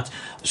question on that.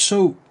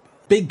 So,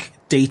 big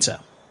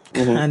data.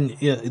 And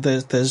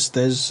there's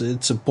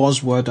it's a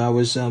buzzword. I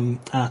was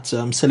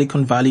at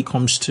Silicon Valley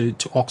comes to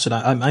Oxford.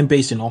 I'm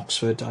based in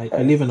Oxford. I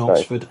live in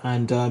Oxford,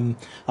 and I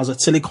was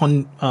at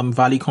Silicon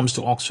Valley comes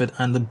to Oxford,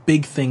 and the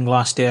big thing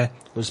last year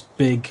was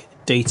big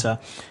data.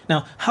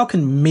 Now, how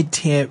can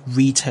mid-tier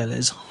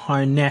retailers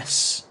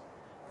harness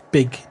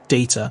big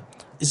data?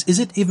 Is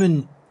it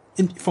even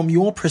from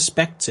your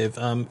perspective,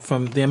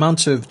 from the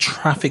amount of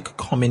traffic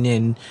coming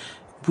in?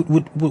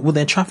 Would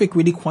their traffic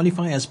really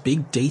qualify as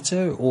big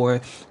data, or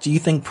do you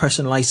think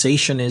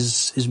personalization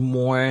is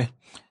more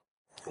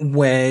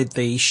where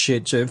they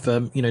should sort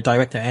of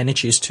direct their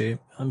energies to?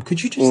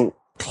 Could you just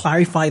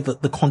clarify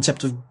the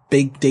concept of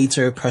big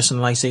data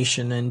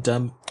personalization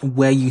and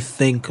where you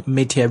think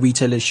mid-tier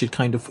retailers should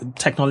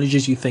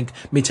technologies you think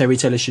mid-tier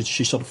retailers should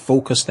sort of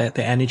focus their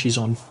energies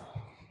on?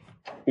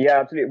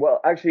 Yeah, absolutely.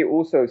 Well, actually,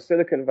 also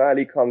Silicon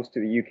Valley comes to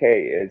the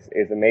UK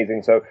is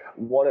amazing. So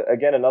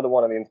another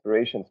one of the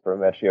inspirations for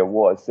Emetria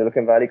was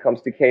Silicon Valley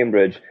comes to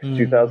Cambridge,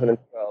 2012.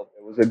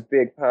 There was a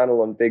big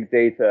panel on big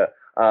data.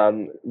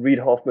 Reid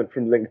Hoffman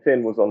from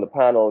LinkedIn was on the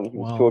panel, and he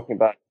was talking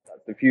about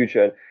the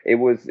future. It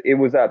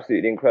was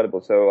absolutely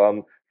incredible.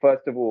 So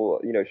first of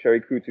all,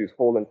 Sherry Kutu's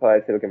whole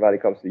entire Silicon Valley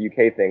comes to the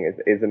UK thing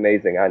is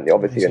amazing, and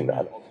obviously in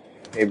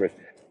Cambridge.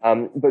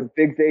 But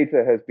big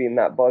data has been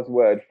that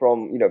buzzword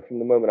from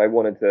the moment I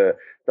wanted to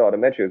start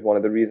Emetria. It was one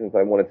of the reasons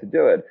I wanted to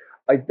do it.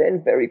 I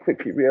then very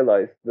quickly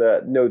realized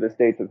that no, this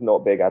data is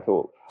not big at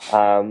all.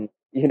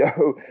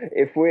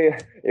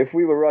 If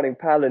we were running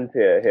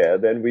Palantir here,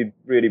 then we'd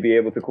really be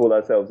able to call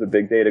ourselves a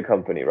big data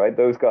company, right?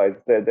 Those guys,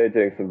 they're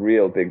doing some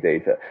real big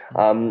data.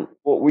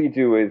 What we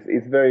do is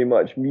very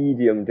much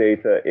medium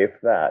data, if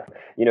that.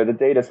 The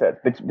data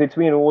sets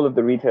between all of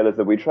the retailers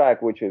that we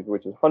track, which is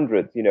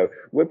hundreds.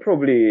 We're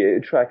probably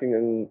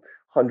tracking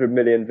 100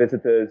 million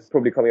visitors,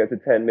 probably coming up to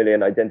 10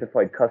 million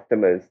identified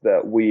customers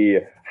that we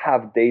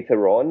have data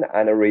on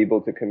and are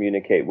able to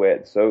communicate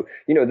with. So,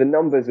 the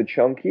numbers are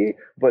chunky,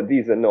 but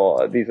these are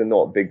not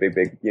big,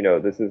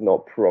 this is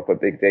not proper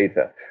big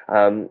data.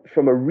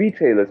 From a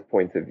retailer's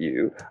point of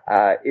view,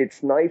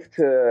 it's nice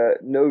to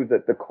know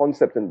that the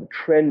concept and the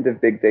trend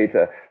of big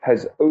data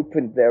has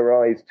opened their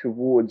eyes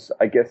towards,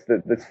 I guess,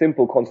 the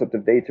simple concept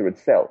of data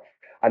itself.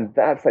 And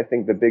that's, I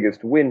think, the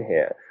biggest win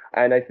here.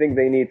 And I think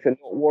they need to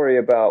not worry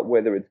about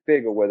whether it's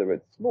big or whether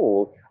it's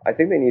small. I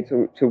think they need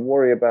to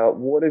worry about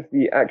what is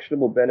the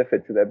actionable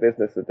benefit to their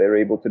business that they're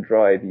able to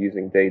drive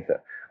using data.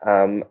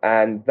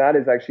 And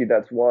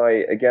that's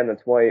why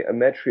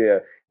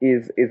Emetria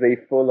is a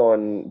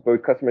full-on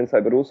both customer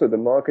insight, but also the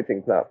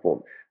marketing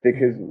platform,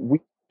 because we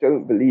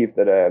don't believe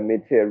that a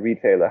mid-tier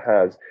retailer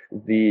has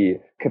the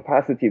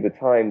capacity, the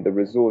time, the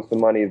resource, the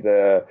money,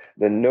 the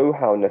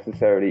know-how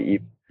necessarily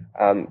even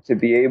to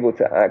be able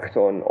to act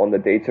on the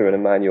data in a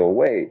manual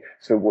way.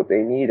 So what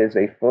they need is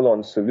a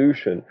full-on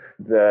solution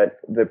that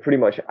pretty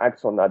much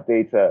acts on that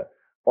data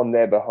on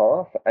their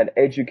behalf and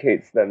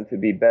educates them to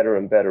be better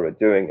and better at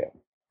doing it.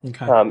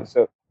 Okay.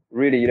 So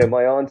really,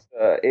 my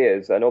answer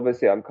is, and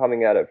obviously I'm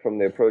coming at it from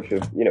the approach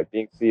of,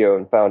 being CEO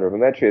and founder of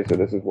Emetria, so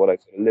this is what I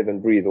sort of live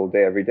and breathe all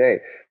day, every day.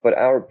 But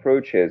our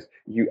approach is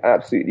you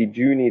absolutely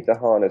do need to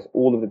harness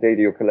all of the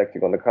data you're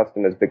collecting on the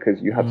customers,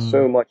 because you have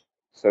so much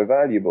so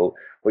valuable,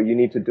 but you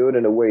need to do it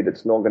in a way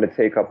that's not going to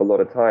take up a lot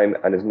of time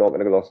and is not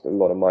going to cost a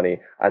lot of money,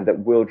 and that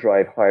will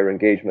drive higher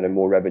engagement and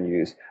more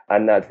revenues.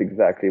 And that's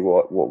exactly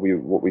what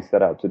we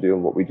set out to do,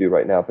 and what we do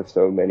right now for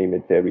so many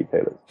mid-tier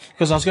retailers.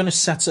 Because I was going to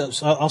set up,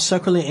 so I'll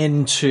circle it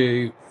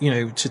into,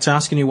 to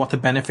asking you what the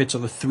benefits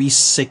of a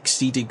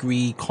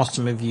 360-degree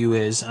customer view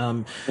is.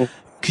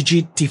 Could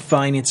you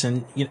define it,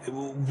 and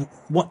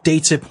what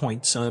data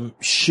points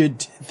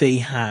should they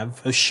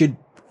have, or should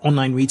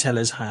online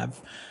retailers have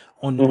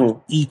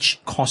on each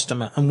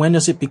customer, and when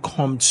does it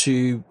become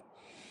too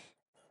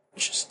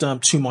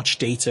much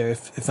data,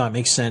 if that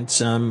makes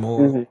sense,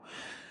 or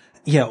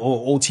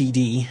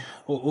OTD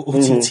or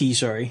OTT,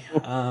 sorry.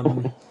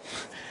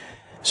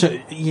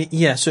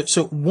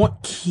 So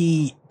what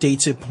key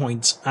data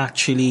points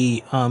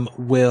actually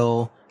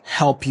will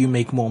help you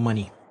make more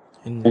money?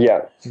 In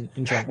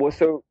Well,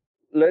 so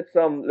let's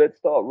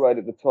start right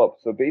at the top.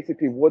 So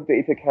basically, what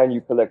data can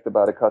you collect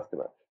about a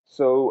customer?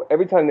 So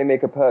every time they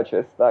make a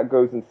purchase, that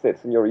goes and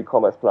sits in your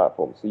e-commerce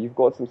platform. So you've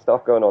got some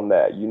stuff going on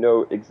there. You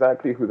know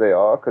exactly who they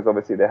are, because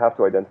obviously they have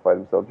to identify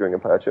themselves during a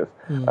purchase.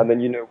 And then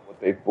you know what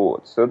they've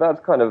bought. So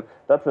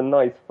that's a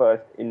nice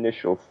first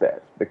initial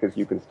set, because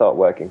you can start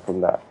working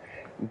from that.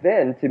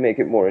 Then, to make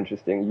it more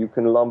interesting, you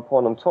can lump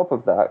on top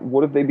of that,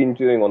 what have they been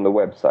doing on the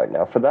website?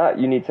 Now, for that,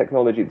 you need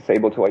technology that's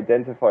able to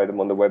identify them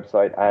on the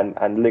website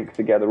and link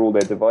together all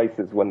their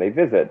devices when they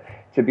visit,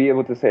 to be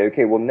able to say,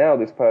 okay, well, now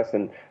this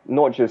person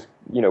not just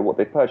what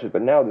they purchased,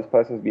 but now this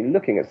person's been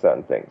looking at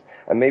certain things,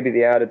 and maybe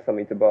they added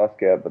something to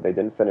basket, but they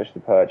didn't finish the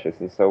purchase,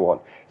 and so on.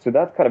 So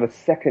that's kind of a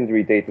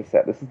secondary data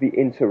set. This is the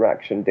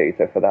interaction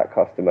data for that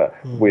customer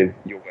with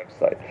your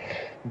website.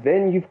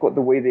 Then you've got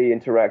the way they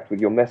interact with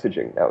your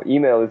messaging. Now,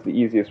 email is the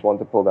easiest one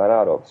to pull that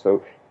out of.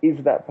 So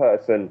is that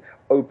person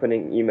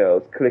opening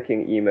emails,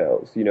 clicking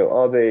emails?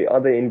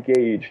 Are they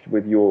engaged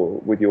with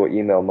your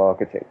email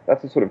marketing?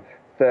 That's a sort of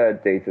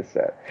third data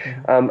set.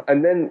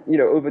 And then,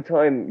 over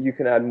time, you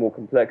can add more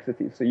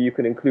complexity. So you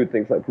can include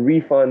things like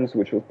refunds,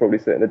 which will probably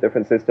sit in a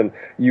different system.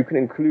 You can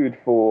include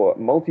for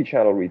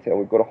multi-channel retail.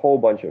 We've got a whole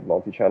bunch of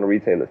multi-channel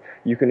retailers.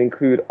 You can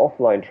include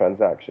offline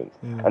transactions.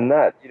 And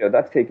that,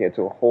 that's taking it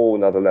to a whole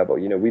nother level.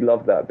 We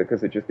love that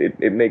because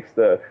it makes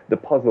the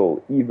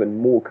puzzle even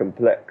more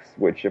complex,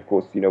 which of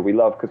course, we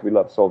love because we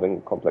love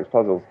solving complex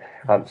puzzles.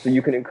 So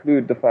you can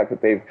include the fact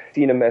that they've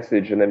seen a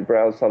message and then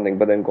browsed something,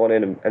 but then gone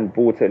in and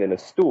bought it in a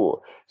store.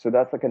 So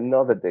that's like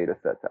another data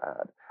set to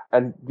add.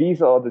 And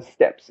these are the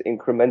steps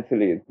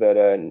incrementally that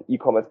an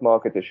e-commerce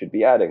marketer should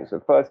be adding.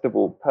 So first of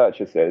all,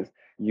 purchases.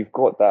 You've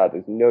got that.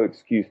 There's no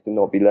excuse to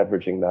not be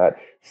leveraging that.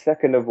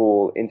 Second of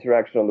all,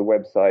 interaction on the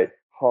website,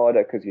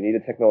 harder because you need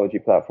a technology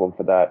platform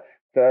for that.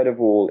 Third of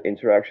all,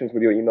 interactions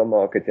with your email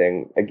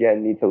marketing,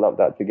 again, need to lump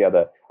that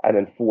together. And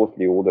then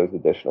fourthly, all those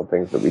additional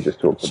things that we just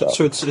talked about.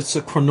 So it's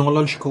a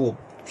chronological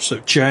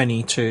sort of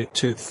journey to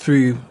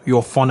through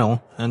your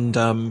funnel,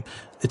 and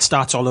it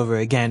starts all over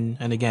again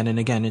and again and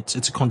again. It's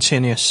a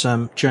continuous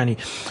journey.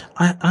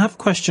 I have a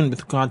question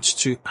with regards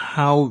to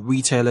how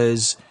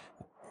retailers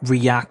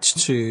react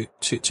to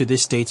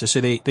this data.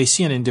 So they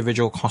see an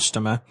individual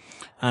customer,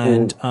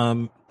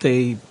 and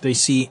they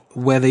see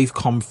where they've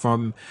come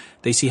from.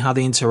 They see how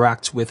they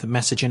interact with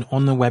messaging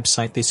on the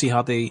website. They see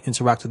how they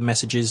interact with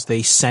messages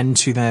they send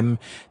to them.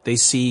 They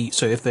see,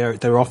 so if they're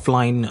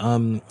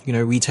offline,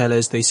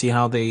 retailers, they see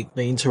how they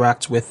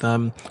interact with,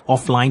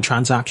 offline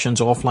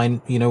transactions or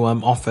offline,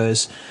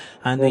 offers.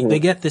 And they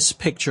get this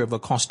picture of a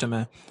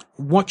customer.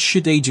 What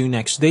should they do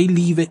next? They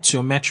leave it to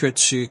a Metria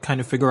to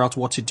kind of figure out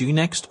what to do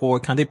next, or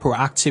can they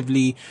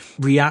proactively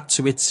react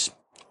to it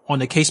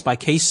on a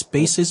case-by-case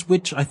basis,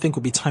 which I think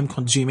would be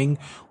time-consuming,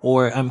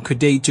 or could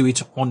they do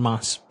it en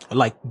masse,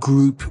 like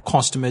group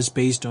customers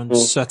based on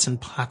certain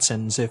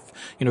patterns? If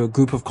a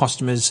group of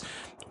customers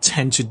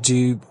tend to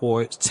do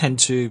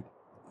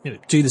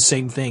the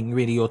same thing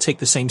really, or take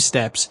the same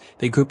steps,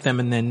 they group them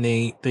and then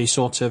they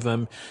sort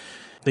of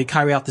they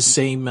carry out the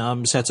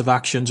same sets of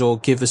actions or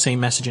give the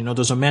same messaging, or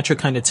does a Metria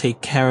kind of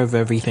take care of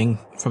everything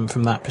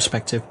from that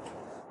perspective?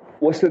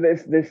 Well, so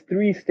there's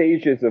three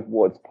stages of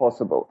what's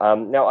possible.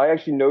 Now, I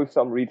actually know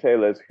some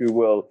retailers who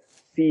will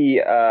see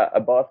a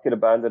basket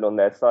abandoned on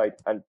their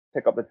site and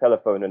pick up the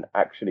telephone and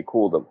actually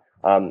call them.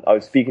 I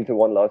was speaking to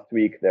one last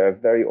week. They're a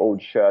very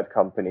old shirt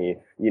company,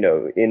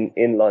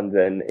 in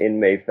London, in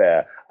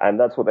Mayfair, and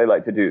that's what they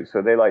like to do.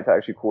 So they like to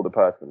actually call the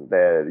person.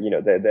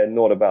 They're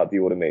not about the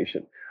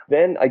automation.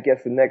 Then I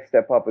guess the next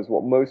step up is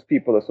what most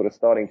people are sort of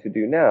starting to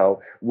do now,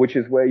 which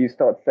is where you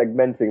start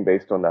segmenting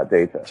based on that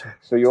data.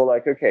 So you're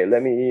like, okay,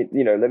 let me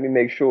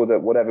make sure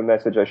that whatever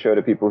message I show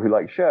to people who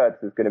like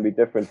shirts is going to be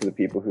different to the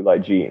people who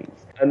like jeans.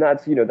 And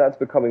that's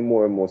becoming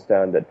more and more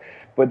standard.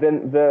 But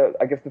then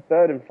I guess the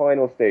third and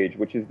final stage,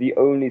 which is the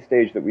only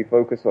stage that we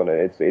focus on,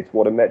 and it's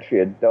what a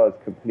Metria does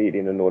completely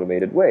in an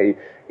automated way,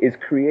 is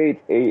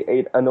create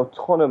an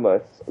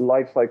autonomous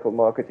lifecycle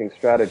marketing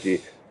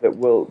strategy that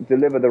will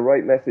deliver the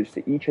right message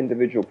to each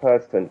individual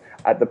person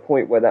at the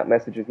point where that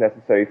message is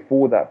necessary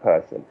for that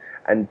person,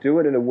 and do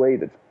it in a way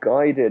that's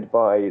guided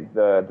by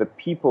the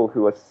people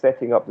who are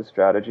setting up the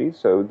strategy,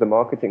 so the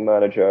marketing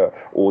manager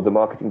or the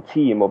marketing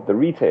team of the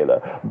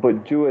retailer,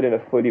 but do it in a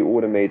fully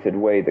automated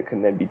way that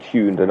can then be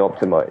tuned and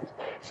optimized.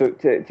 So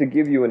to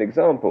give you an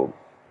example,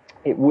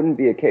 it wouldn't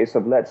be a case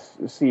of, let's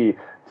see,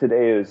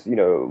 today is,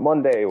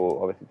 Monday,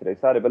 or obviously today's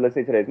Saturday, but let's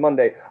say today's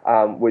Monday,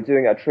 we're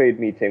doing our trade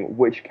meeting.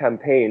 Which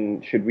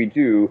campaign should we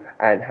do,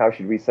 and how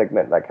should we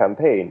segment that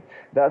campaign?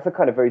 That's a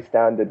kind of very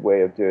standard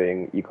way of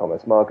doing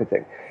e-commerce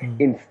marketing.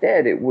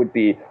 Instead, it would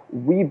be,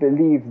 we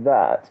believe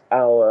that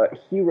our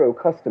hero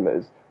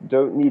customers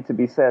don't need to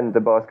be sent the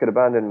basket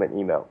abandonment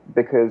email,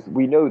 because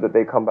we know that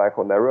they come back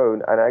on their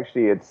own, and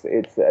actually it's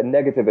a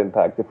negative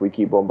impact if we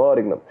keep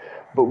bombarding them.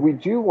 But we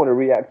do want to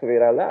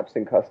reactivate our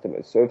lapsing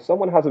customers. So if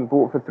someone hasn't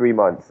bought for 3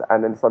 months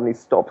and then suddenly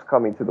stops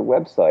coming to the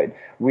website,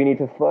 we need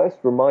to first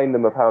remind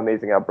them of how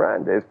amazing our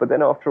brand is, but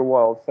then after a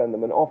while send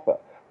them an offer.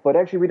 But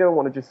actually, we don't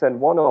want to just send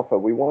one offer.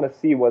 We want to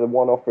see whether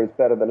one offer is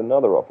better than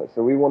another offer.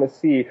 So we want to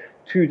see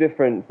two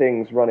different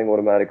things running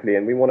automatically,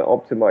 and we want to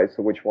optimize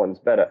for which one's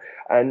better.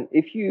 And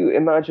if you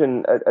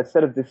imagine a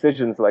set of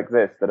decisions like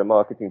this that a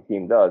marketing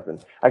team does,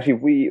 and actually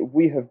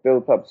we have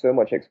built up so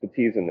much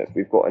expertise in this.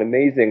 We've got an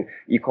amazing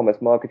e-commerce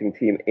marketing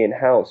team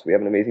in-house. We have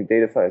an amazing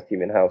data science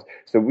team in-house.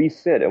 So we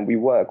sit and we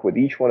work with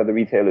each one of the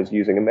retailers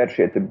using a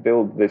Metria to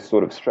build this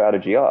sort of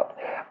strategy up.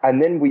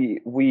 And then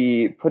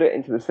we put it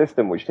into the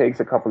system, which takes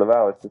a couple of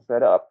hours to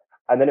set up.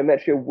 And then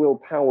Emetria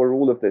will power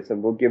all of this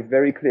and will give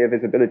very clear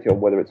visibility on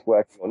whether it's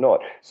working or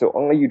not. So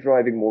are you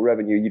driving more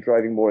revenue? Are you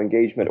driving more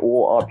engagement?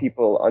 Or are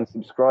people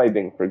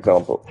unsubscribing, for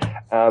example?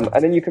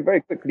 And then you can very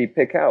quickly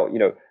pick out,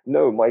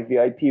 no, my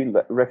VIP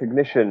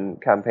recognition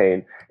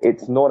campaign,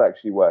 it's not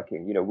actually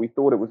working. We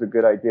thought it was a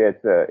good idea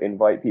to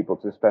invite people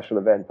to special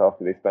events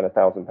after they spend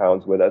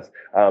 £1,000 with us,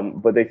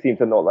 but they seem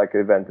to not like the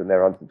event and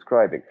they're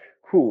unsubscribing.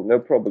 Cool, no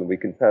problem. We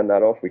can turn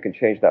that off. We can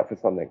change that for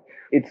something.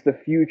 It's the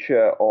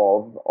future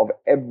of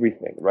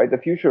everything, right? The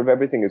future of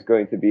everything is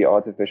going to be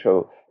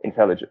artificial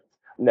intelligence.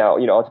 Now,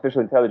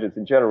 artificial intelligence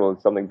in general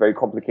is something very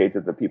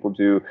complicated that people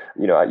do,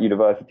 at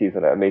universities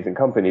and at amazing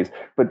companies.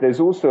 But there's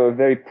also a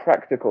very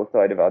practical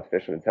side of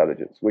artificial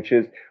intelligence, which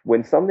is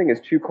when something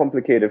is too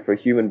complicated for a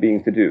human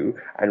being to do,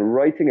 and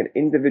writing an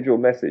individual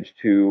message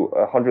to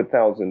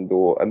 100,000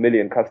 or 1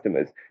 million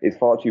customers is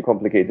far too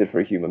complicated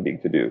for a human being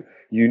to do.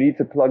 You need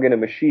to plug in a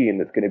machine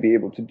that's going to be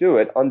able to do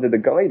it under the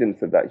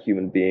guidance of that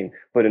human being,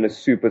 but in a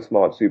super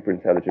smart, super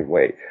intelligent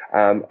way.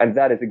 And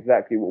that is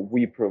exactly what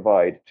we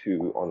provide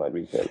to online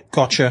retailers.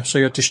 Gotcha. So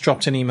you're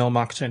disrupting email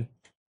marketing.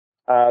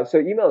 So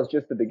email is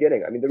just the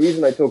beginning. I mean, the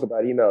reason I talk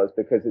about email is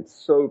because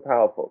it's so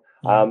powerful.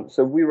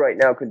 So we right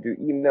now can do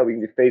email, we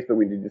can do Facebook,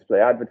 we can do display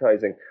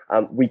advertising.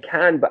 We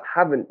can, but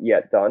haven't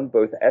yet done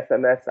both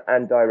SMS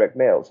and direct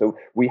mail. So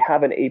we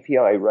have an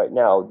API right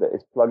now that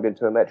is plugged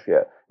into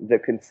Emetria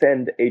that can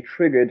send a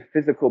triggered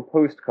physical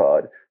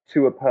postcard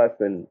to a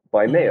person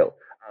by mail.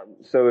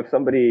 So if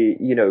somebody,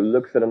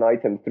 looks at an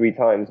item 3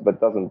 times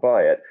but doesn't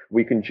buy it,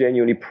 we can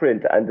genuinely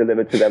print and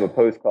deliver to them a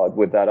postcard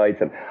with that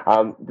item.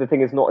 The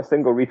thing is, not a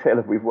single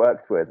retailer we've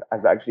worked with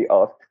has actually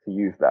asked to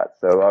use that.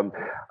 So,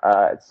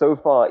 so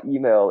far,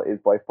 email is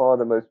by far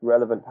the most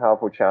relevant,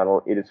 powerful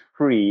channel. It is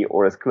free,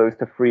 or as close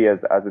to free as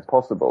is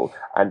possible,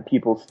 and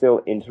people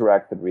still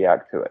interact and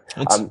react to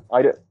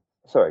it.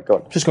 Sorry, go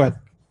on. Just go ahead.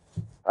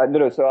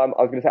 No. So I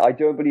was going to say, I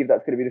don't believe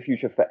that's going to be the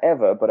future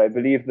forever, but I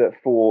believe that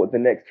for the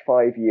next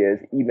 5 years,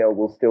 email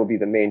will still be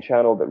the main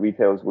channel that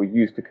retailers will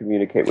use to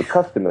communicate with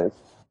customers.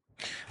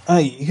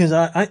 Because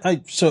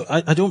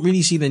I don't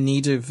really see the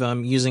need of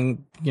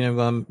using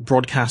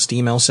broadcast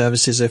email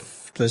services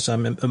if there's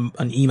an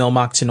email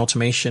marketing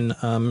automation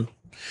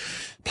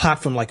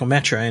platform like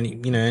Emetria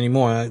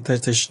anymore.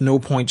 There's no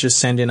point just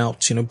sending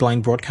out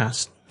blind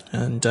broadcast.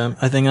 And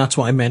I think that's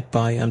what I meant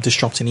by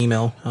disrupting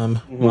email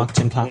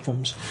marketing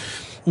platforms.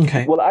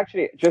 Okay. Well,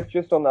 actually,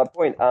 just on that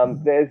point,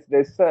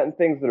 there's certain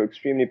things that are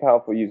extremely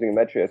powerful using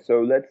Emetria. So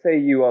let's say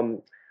you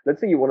want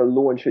to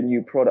launch a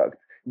new product.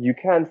 You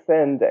can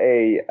send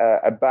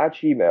a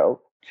batch email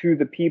to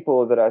the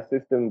people that our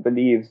system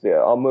believes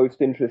are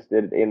most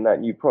interested in that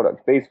new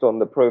product based on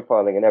the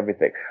profiling and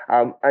everything.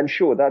 And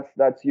sure,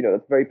 that's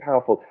very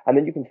powerful. And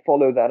then you can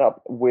follow that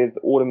up with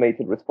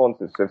automated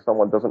responses. So if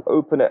someone doesn't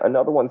open it,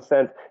 another one's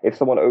sent. If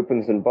someone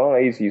opens and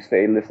buys, you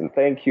say, listen,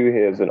 thank you,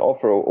 here's an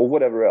offer, or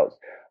whatever else.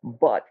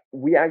 But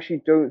we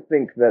actually don't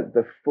think that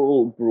the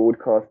full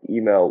broadcast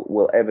email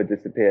will ever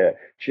disappear,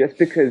 just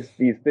because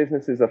these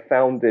businesses are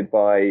founded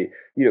by,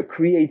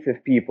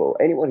 creative people.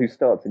 Anyone who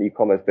starts an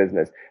e-commerce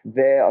business,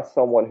 they are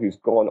someone who's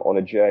gone on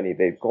a journey.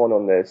 They've gone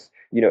on this,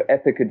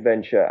 epic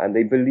adventure, and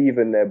they believe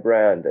in their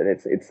brand, and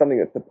it's something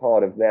that's a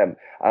part of them.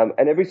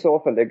 And every so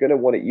often, they're going to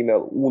want to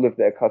email all of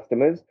their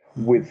customers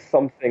with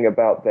something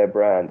about their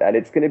brand, and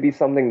it's going to be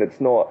something that's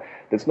not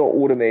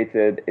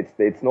automated.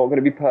 It's not going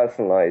to be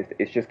personalized.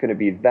 It's just going to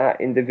be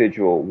that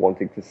individual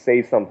wanting to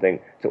say something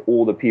to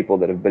all the people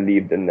that have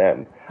believed in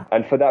them.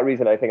 And for that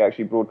reason, I think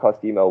actually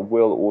broadcast email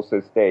will also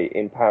stay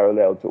in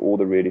parallel to all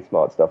the really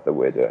smart stuff that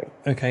we're doing.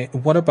 Okay.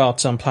 What about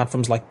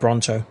platforms like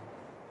Bronto?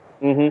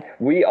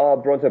 We are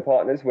Bronto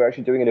partners. We're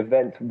actually doing an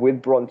event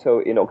with Bronto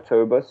in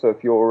October. So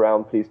if you're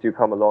around, please do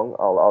come along.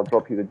 I'll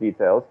drop you the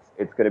details.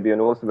 It's going to be an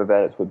awesome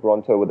event. It's with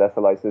Bronto, with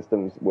SLI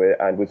Systems,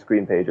 and with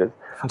Screen Pages.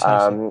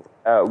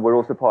 We're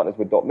also partners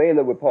with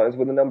 .mailer. We're partners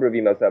with a number of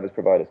email service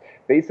providers.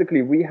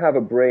 Basically, we have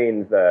a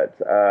brain that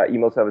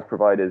email service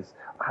providers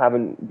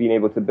haven't been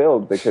able to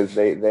build because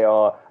they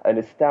are an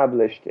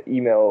established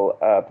email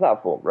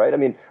platform, right? I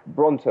mean,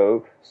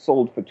 Bronto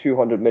sold for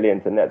 200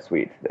 million to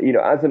NetSuite.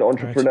 As an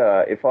entrepreneur,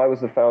 right, if I was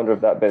the founder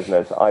of that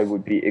business, I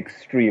would be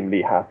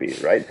extremely happy,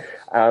 right?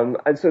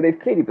 And so they've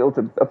clearly built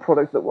a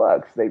product that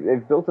works.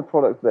 They've built a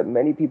product that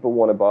many people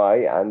want to buy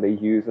and they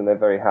use and they're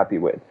very happy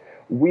with.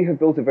 We have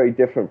built a very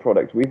different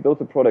product. We've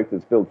built a product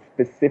that's built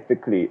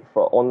specifically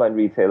for online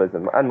retailers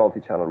and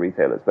multi-channel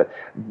retailers, but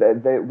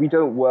we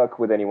don't work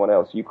with anyone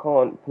else. You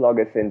can't plug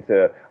us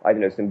into,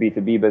 some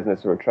B2B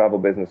business or a travel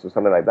business or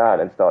something like that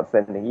and start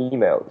sending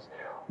emails.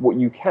 What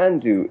you can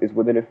do is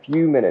within a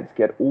few minutes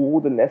get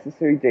all the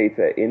necessary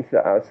data into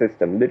our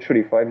system,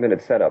 literally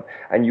 5-minute setup,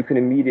 and you can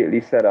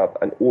immediately set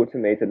up an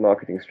automated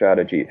marketing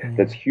strategy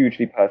that's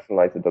hugely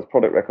personalized, that does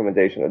product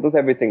recommendation, that does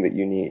everything that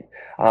you need.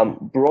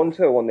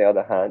 Bronto, on the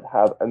other hand,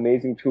 have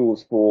amazing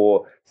tools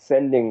for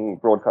sending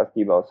broadcast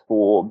emails,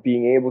 for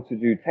being able to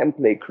do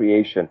template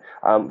creation,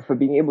 for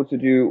being able to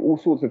do all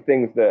sorts of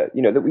things that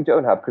we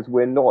don't have because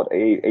we're not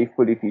a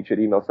fully featured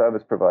email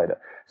service provider.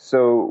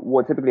 So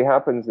what typically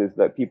happens is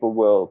that people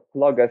will will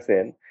plug us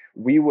in.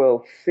 We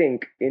will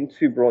sync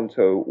into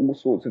Bronto all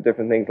sorts of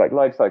different things like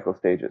life cycle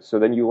stages. So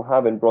then you'll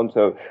have in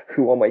Bronto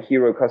who are my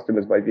hero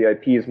customers, my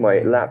VIPs, my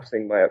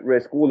lapsing, my at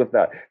risk, all of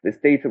that. This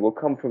data will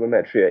come from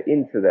Emetria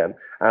into them.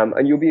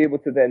 And you'll be able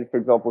to then, for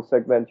example,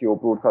 segment your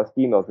broadcast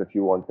emails if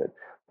you wanted.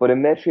 But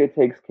Emetria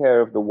takes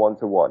care of the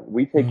one-to-one.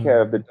 We take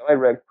care of the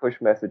direct push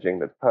messaging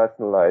that's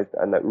personalized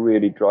and that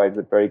really drives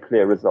a very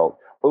clear result,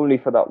 only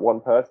for that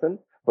one person,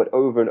 but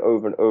over and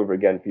over and over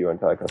again for your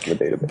entire customer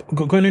database.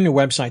 Going on your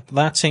website,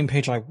 that same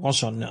page I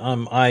was on,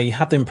 I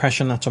had the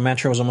impression that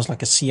Emetria was almost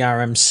like a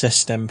CRM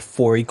system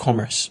for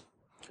e-commerce.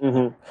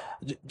 Mm-hmm.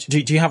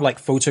 Do you have like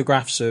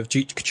photographs of,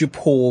 could you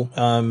pull,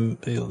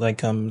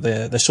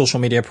 the social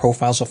media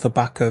profiles off the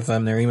back of,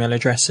 their email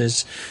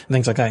addresses and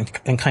things like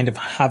that and kind of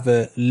have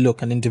a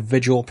look, an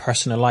individual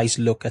personalized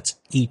look at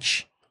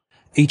each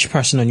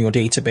person on your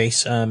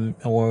database,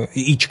 or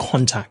each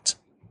contact?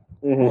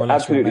 Mm-hmm.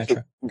 Absolutely.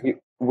 So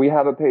we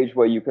have a page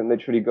where you can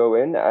literally go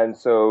in, and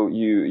so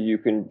you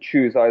can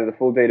choose either the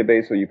full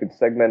database or you could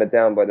segment it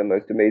down by the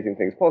most amazing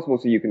things possible.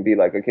 So you can be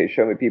like, okay,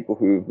 show me people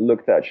who've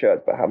looked at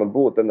shirts but haven't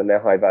bought them and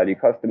they're high value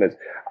customers.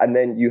 And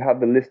then you have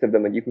the list of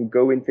them and you can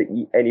go into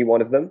any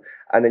one of them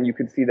and then you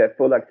can see their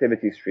full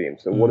activity stream.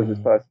 So what has this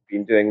person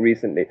been doing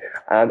recently?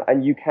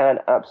 And you can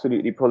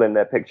absolutely pull in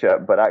their picture,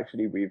 but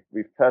actually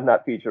we've turned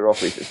that feature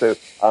off recently. So,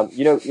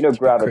 you know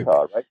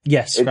Gravatar, right?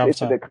 Yes,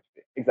 Gravatar.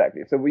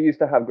 Exactly. So we used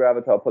to have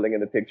Gravatar pulling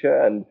in the picture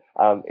and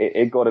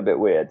it got a bit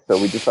weird.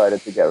 So we decided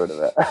to get rid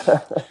of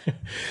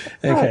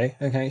it.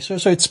 Okay. So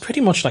it's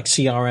pretty much like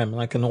CRM,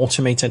 like an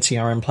automated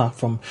CRM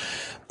platform.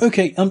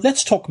 Okay.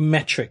 Let's talk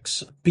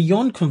metrics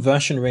beyond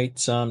conversion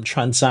rates,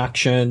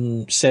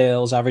 transaction,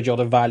 sales, average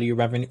order value,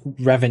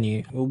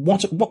 revenue.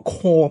 What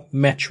core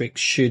metrics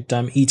should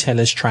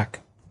e-tailers track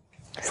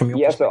from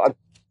your perspective?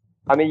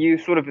 I mean, you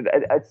sort of,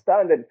 at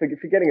standard,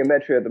 forgetting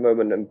Emetria at the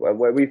moment and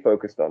where we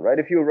focused on, right?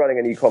 If you're running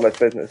an e-commerce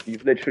business,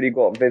 you've literally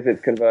got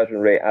visits, conversion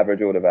rate,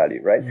 average order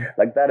value, right? Yeah.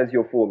 Like that is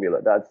your formula.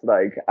 That's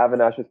like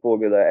Avanash's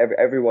formula.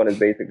 Everyone has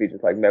basically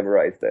just like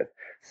memorized this.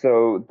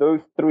 So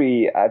those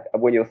three,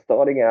 when you're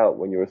starting out,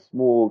 when you're a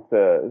small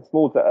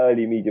to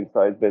early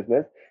medium-sized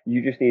business,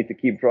 you just need to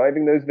keep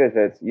driving those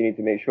visits. You need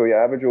to make sure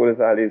your average order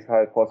value is as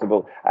high as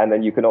possible, and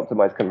then you can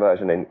optimize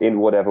conversion in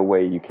whatever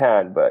way you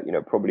can, but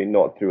probably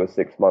not through a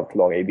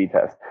 6-month-long A/B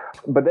test.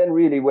 But then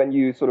really when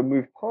you sort of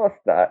move past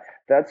that,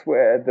 that's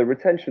where the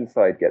retention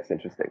side gets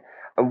interesting.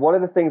 And one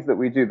of the things that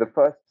we do, the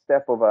first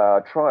step of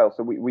our trial,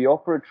 so we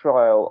offer a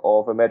trial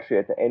of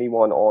Emetria to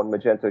anyone on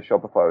Magento,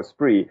 Shopify, or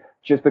Spree,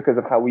 just because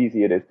of how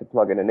easy it is to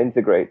plug in and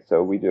integrate.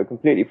 So we do a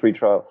completely free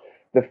trial.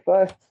 The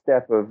first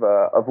step of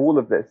all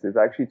of this is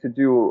actually to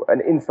do an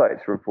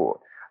insights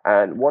report.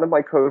 And one of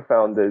my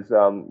co-founders,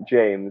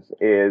 James,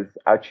 is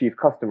our chief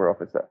customer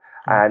officer.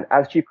 And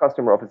as chief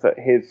customer officer,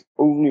 his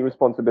only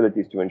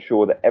responsibility is to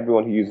ensure that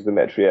everyone who uses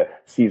Emetria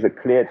sees a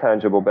clear,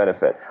 tangible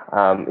benefit.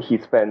 He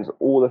spends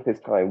all of his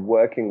time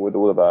working with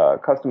all of our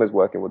customers,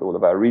 working with all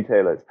of our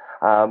retailers.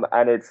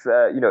 And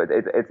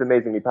it's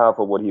amazingly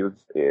powerful what he was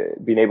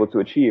been able to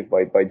achieve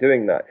by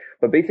doing that.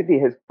 But basically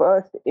his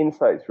first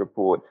insights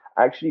report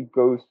actually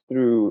goes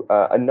through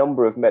a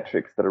number of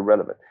metrics that are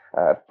relevant.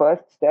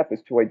 First step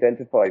is to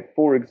identify,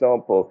 for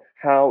example,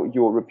 how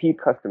your repeat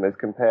customers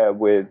compare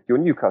with your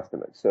new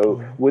customers.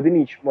 So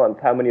within each month,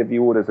 how many of the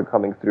orders are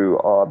coming through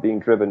are being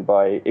driven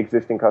by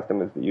existing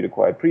customers that you'd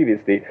acquired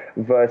previously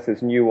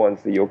versus new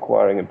ones that you're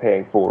acquiring and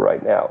paying for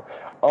right now.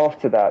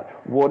 After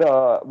that,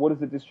 what is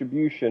the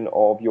distribution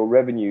of your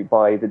revenue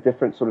by the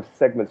different sort of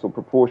segments or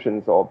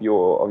proportions of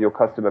your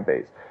customer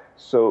base?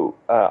 So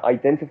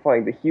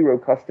identifying the hero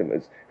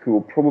customers who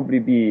will probably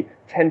be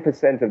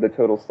 10% of the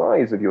total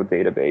size of your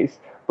database,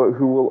 but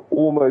who will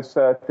almost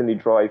certainly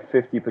drive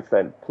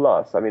 50%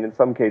 plus. I mean, in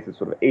some cases,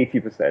 sort of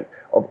 80%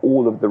 of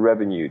all of the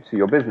revenue to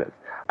your business.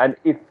 And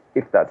if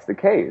that's the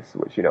case,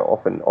 which,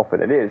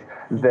 often it is,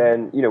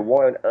 then,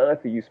 why on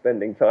earth are you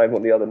spending time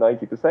on the other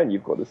 90%?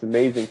 You've got this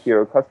amazing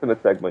hero customer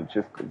segment.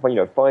 Just,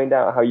 find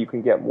out how you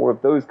can get more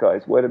of those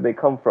guys. Where did they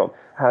come from?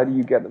 How do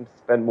you get them to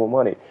spend more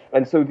money?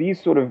 And so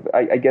these sort of,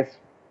 I guess,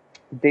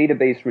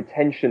 database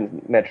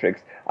retention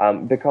metrics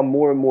become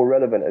more and more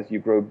relevant as you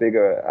grow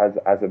bigger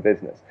as a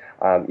business.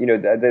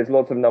 There's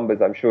lots of numbers.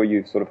 I'm sure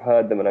you've sort of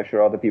heard them, and I'm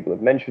sure other people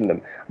have mentioned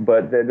them.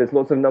 But there's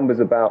lots of numbers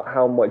about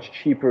how much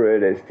cheaper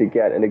it is to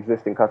get an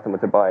existing customer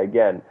to buy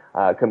again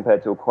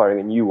compared to acquiring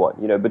a new one.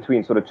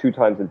 Between sort of 2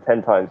 times and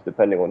 10 times,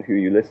 depending on who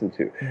you listen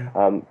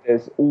to.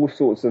 There's all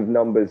sorts of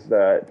numbers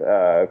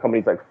that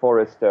companies like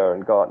Forrester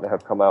and Gartner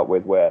have come out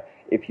with, where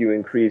if you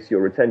increase your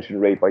retention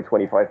rate by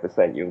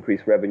 25%, you increase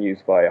revenues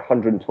by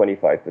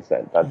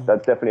 125%.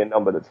 That's definitely a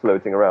number that's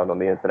floating around on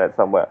the internet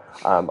somewhere.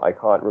 I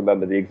can't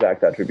remember the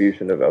exact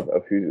attribution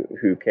of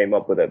who came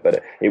up with it,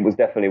 but it was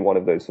definitely one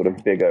of those sort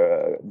of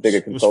bigger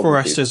consultancies. It was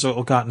Forrester's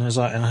or Gartner's,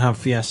 and I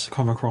have,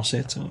 come across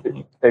it.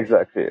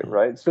 Exactly,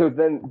 right? So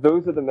then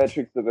those are the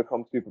metrics that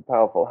become super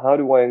powerful. How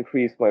do I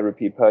increase my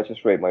repeat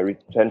purchase rate, my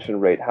retention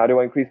rate? How do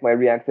I increase my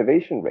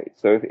reactivation rate?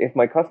 So if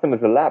my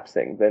customers are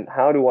lapsing, then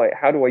how do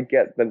I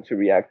get them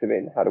to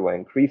reactivate? How do I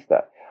increase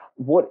that?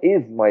 what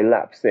is my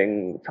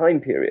lapsing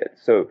time period?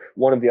 So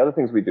one of the other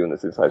things we do in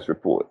this insights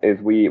report is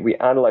we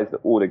analyze the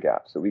order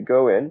gap. So we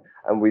go in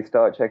and we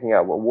start checking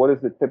out, well, what is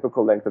the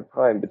typical length of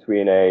time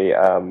between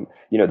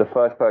the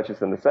first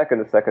purchase and the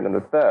second and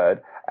the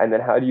third? And then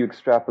how do you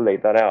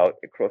extrapolate that out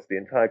across the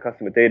entire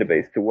customer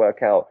database to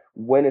work out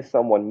when is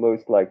someone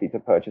most likely to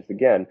purchase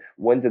again?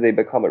 When do they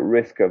become at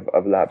risk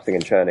of lapsing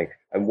and churning?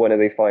 And when are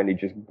they finally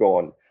just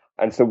gone?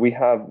 And so we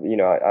have,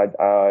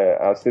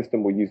 our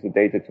system will use the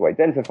data to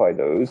identify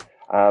those.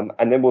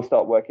 And then we'll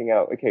start working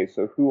out, okay,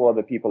 so who are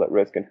the people at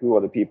risk and who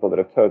are the people that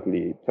have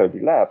totally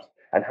lapsed?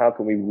 And how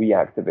can we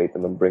reactivate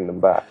them and bring them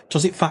back?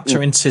 Does it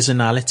factor in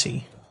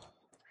seasonality?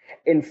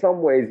 In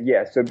some ways,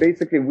 yes. So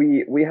basically,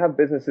 we have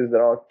businesses that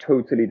are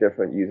totally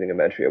different using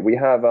Emetria. We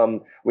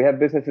have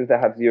businesses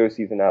that have zero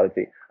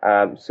seasonality.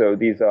 So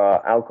these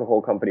are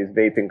alcohol companies,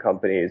 vaping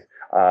companies,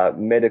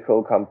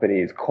 medical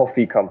companies,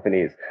 coffee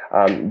companies.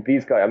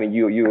 These guys, I mean,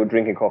 you're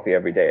drinking coffee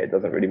every day. It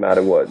doesn't really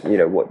matter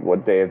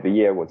what day of the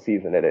year, what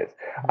season it is.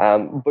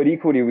 But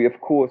equally, we of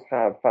course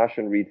have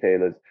fashion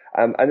retailers.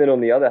 And then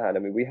on the other hand,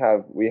 I mean, we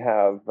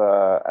have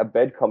a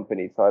bed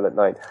company, Silent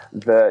Night,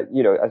 that,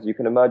 as you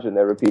can imagine,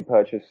 their repeat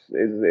purchase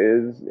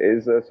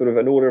is a sort of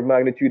an order of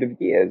magnitude of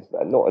years,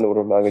 not an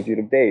order of magnitude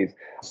of days.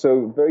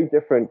 So very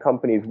different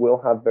companies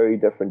will have very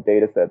different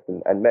data sets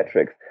and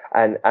metrics,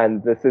 and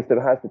the system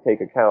has to take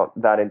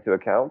that into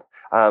account.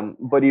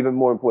 But even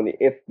more importantly,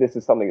 if this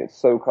is something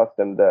that's so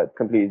custom that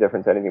completely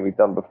different to anything we've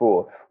done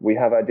before, we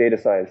have our data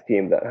science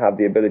team that have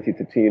the ability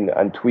to tune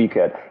and tweak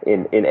it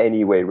in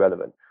any way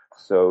relevant.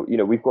 So,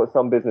 we've got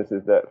some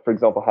businesses that, for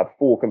example, have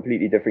 4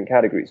 completely different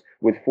categories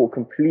with 4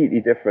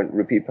 completely different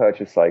repeat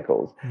purchase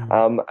cycles.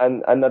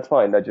 And that's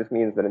fine. That just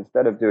means that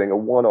instead of doing a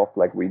one-off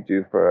like we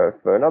do for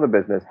another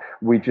business,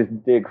 we just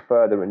dig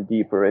further and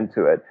deeper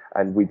into it,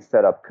 and we'd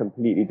set up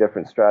completely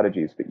different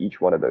strategies for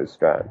each one of those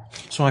strands.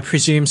 So I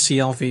presume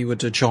CLV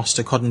would adjust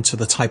according to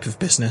the type of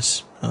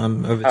business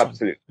over time.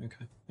 Absolutely.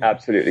 Okay.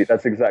 Absolutely.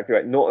 That's exactly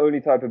right. Not only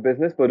type of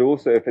business, but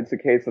also if it's a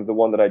case of the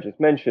one that I just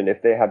mentioned,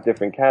 if they have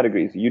different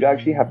categories, you'd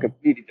actually have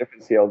completely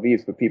different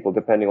CLVs for people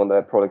depending on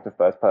their product of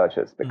first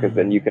purchase, because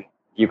then you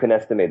can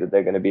estimate that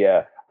they're going to be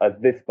a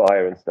this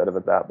buyer instead of a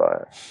that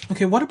buyer.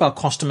 Okay. What about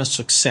customer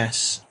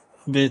success?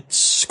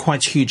 It's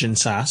quite huge in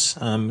SaaS.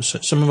 So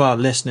some of our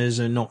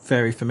listeners are not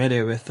very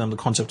familiar with the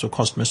concept of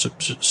customer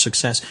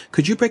success.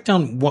 Could you break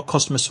down what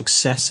customer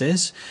success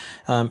is,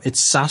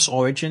 its SaaS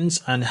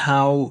origins, and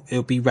how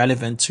it'll be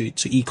relevant to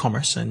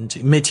e-commerce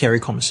and mid-tier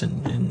e-commerce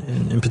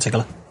in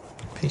particular?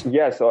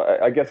 Yeah, so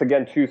I guess,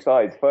 again, 2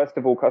 sides. First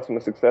of all, customer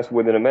success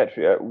within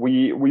Emetria.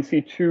 We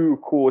see 2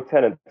 core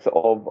tenets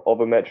of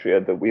Emetria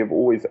that we have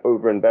always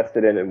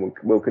over-invested in and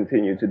will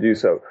continue to do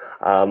so.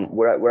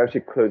 We're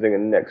actually closing a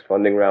next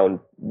funding round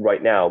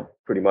right now,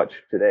 pretty much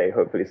today,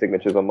 hopefully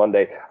signatures on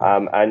Monday.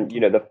 And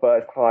the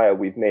first hire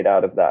we've made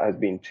out of that has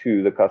been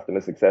to the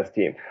customer success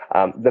team.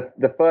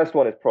 The first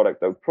one is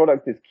product, though.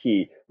 Product is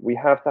key. We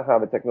have to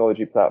have a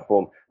technology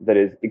platform that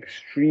is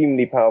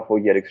extremely powerful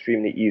yet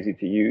extremely easy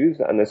to use,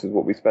 and this is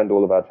what we spend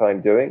all of our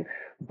time doing.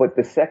 But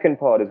the second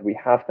part is we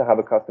have to have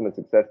a customer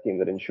success team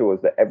that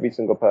ensures that every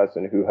single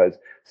person who has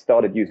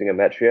started using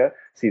Emetria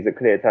sees a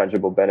clear,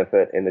 tangible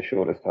benefit in the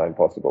shortest time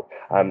possible.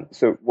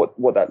 So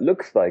what that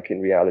looks like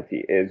in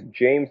reality is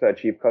James, our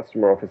Chief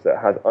Customer Officer,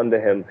 has under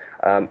him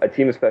a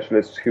team of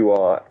specialists who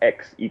are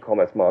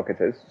ex-e-commerce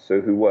marketers, so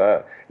who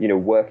were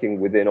working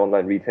within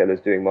online retailers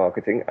doing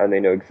marketing, and they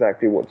know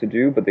exactly what to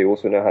do, but they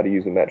also know how to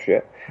use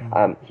Emetria.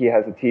 He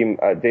has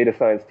a data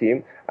science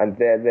team, and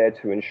they're there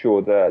to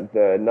ensure that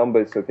the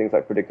numbers, so things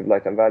like predictive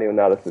lifetime value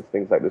analysis,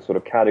 things like the sort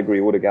of category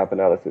order gap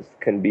analysis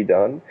can be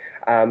done.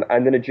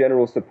 And then a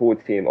general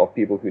support team of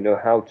people who know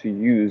how to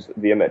use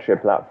the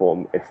Emetria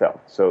platform itself.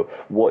 So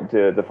what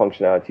do the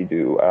functionality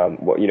do?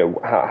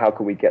 How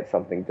can we get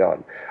something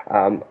done?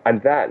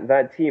 And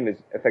that team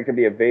is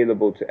effectively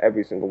available to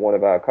every single one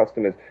of our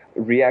customers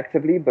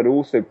reactively, but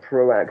also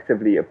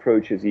proactively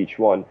approaches each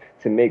one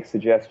to make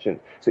suggestions.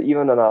 So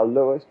even on our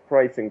lowest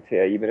pricing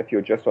tier, even if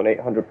you're just on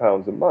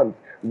 £800 a month,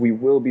 we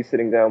will be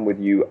sitting down with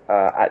you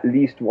at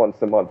least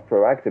once a month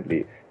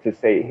proactively to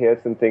say,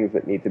 here's some things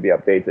that need to be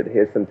updated.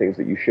 Here's some things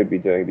that you should be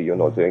doing that you're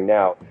not doing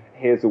now.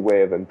 Here's a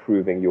way of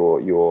improving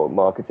your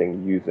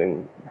marketing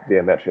using the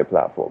Emetria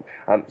platform.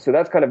 So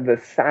that's kind of the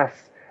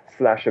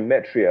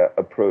SaaS/Emetria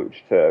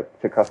approach to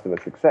customer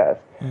success.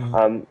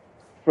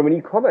 From an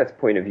e-commerce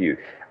point of view,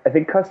 I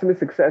think customer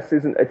success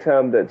isn't a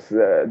term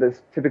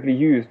that's typically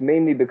used,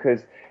 mainly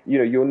because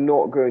you're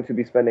not going to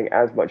be spending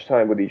as much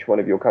time with each one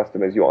of your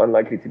customers. You're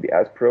unlikely to be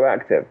as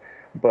proactive.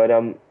 But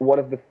one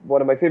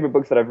of my favorite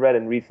books that I've read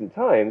in recent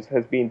times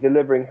has been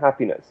Delivering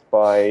Happiness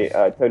by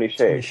Tony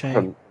Hsieh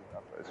from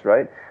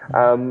right?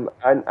 And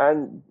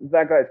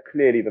that guy is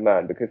clearly the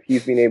man, because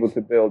he's been able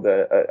to build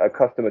a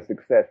customer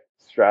success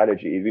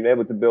strategy. He's been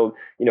able to build,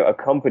 a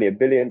company, $1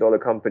 billion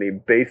company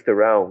based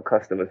around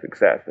customer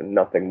success and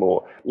nothing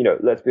more.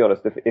 Let's be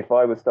honest, if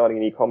I was starting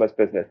an e-commerce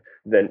business,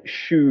 then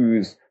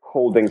shoes,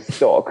 holding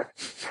stock,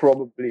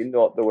 probably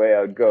not the way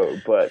I'd go,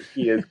 but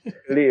he has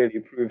clearly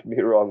proved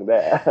me wrong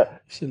there.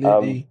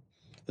 Absolutely.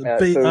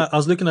 I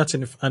was looking at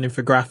an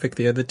infographic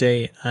the other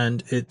day,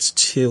 and it's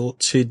till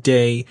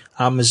today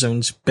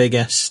Amazon's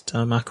biggest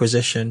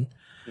acquisition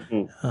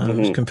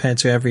compared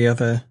to every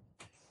other.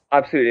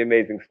 Absolutely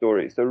amazing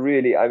story. So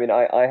really, I mean,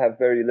 I have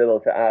very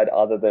little to add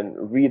other than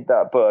read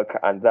that book,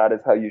 and that is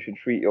how you should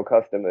treat your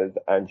customers,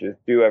 and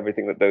just do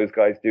everything that those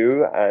guys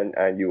do,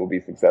 and you will be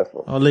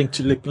successful. I'll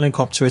link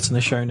up to it in the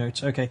show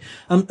notes. Okay.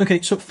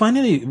 Okay. So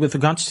finally, with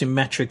regards to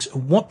metrics,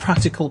 what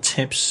practical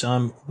tips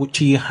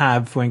do you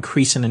have for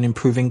increasing and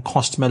improving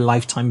customer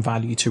lifetime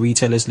value to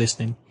retailers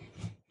listening?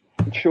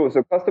 Sure.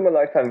 So customer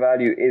lifetime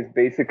value is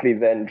basically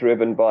then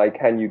driven by,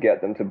 can you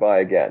get them to buy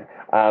again?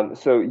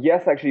 So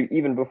yes, actually,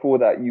 even before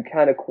that, you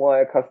can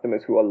acquire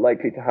customers who are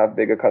likely to have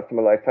bigger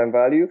customer lifetime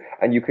value,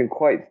 and you can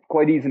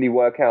quite easily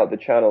work out the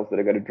channels that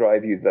are going to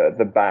drive you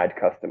the bad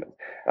customers.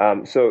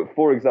 So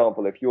for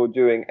example, if you're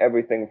doing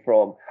everything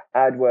from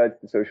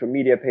AdWords to social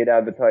media paid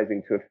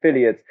advertising to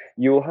affiliates,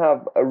 you'll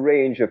have a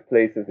range of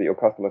places that your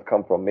customers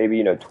come from,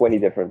 maybe 20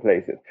 different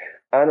places.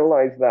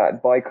 Analyze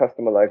that by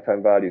customer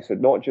lifetime value. So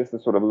not just the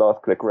sort of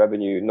last click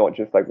revenue, not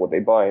just like what they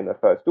buy in their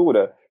first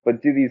order,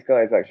 but do these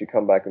guys actually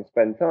come back and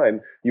spend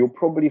time? You'll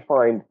probably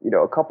find,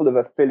 a couple of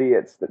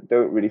affiliates that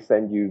don't really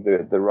send you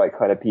the right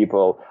kind of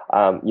people.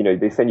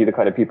 They send you the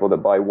kind of people that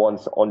buy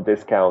once on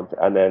discount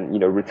and then,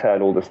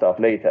 return all the stuff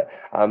later.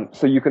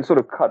 So you can sort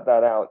of cut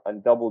that out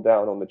and double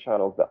down on the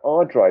channels that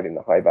are driving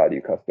the high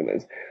value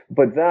customers.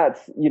 But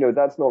that's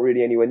not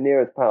really anywhere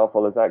near as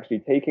powerful as actually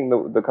taking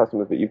the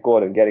customers that you've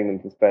got and getting them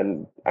to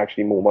spend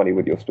actually more money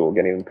with your store,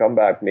 getting them to come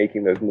back,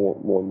 making those more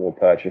and more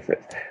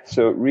purchases.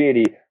 So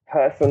really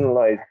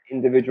personalized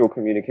individual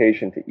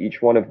communication to each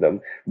one of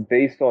them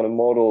based on a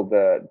model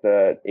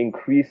that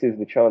increases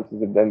the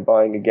chances of them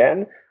buying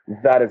again.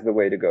 That is the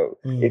way to go.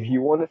 If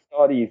you want to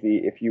start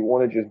easy, if you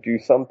want to just do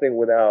something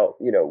without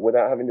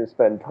having to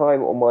spend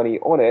time or money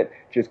on it,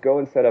 just go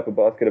and set up a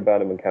basket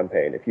abandonment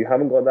campaign. If you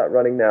haven't got that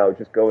running now,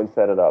 just go and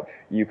set it up.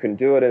 You can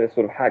do it in a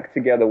sort of hack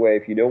together way.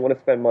 If you don't want to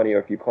spend money, or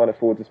if you can't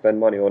afford to spend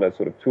money on a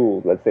sort of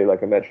tool, let's say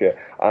like Emetria,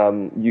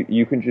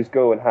 you can just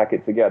go and hack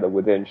it together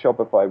within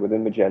Shopify,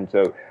 within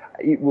Magento.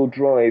 It will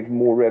drive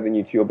more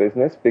revenue to your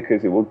business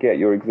because it will get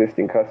your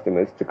existing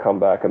customers to come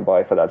back and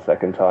buy for that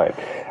second time.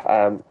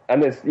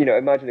 And there's,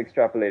 imagine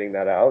extrapolating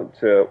that out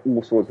to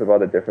all sorts of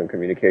other different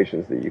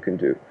communications that you can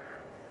do.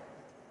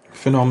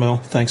 Phenomenal.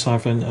 Thanks,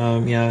 Ivan.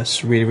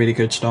 It's really, really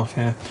good stuff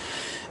here.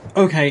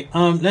 Okay,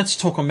 let's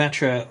talk on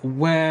Emetria.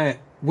 Where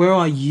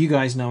are you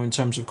guys now in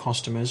terms of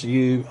customers?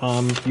 You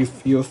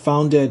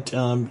founded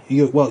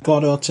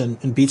Godot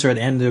and Beta at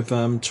the end of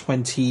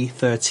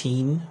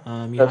 2013.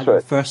 That's your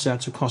first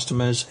set of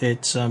customers.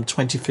 It's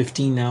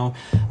 2015 now.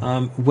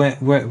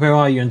 Where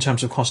are you in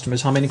terms of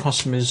customers? How many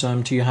customers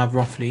do you have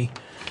roughly?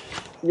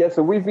 Yeah,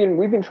 so we've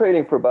been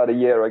trading for about a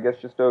year, I guess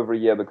just over a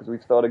year, because we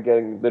started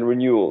getting the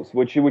renewals,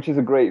 which is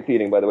a great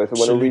feeling, by the way. So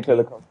when a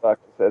retailer comes back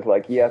and says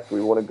like, yes,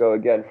 we want to go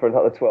again for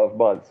another 12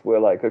 months,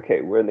 we're like,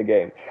 okay, we're in the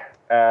game.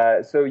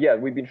 So yeah,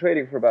 we've been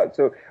trading for about,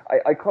 so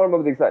I can't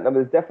remember the exact number.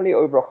 There's definitely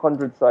over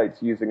 100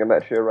 sites using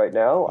Emetria right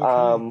now.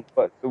 Okay.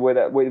 But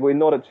we're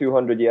not at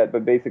 200 yet,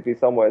 but basically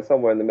somewhere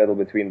in the middle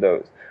between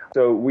those.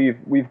 So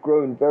we've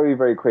grown very,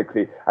 very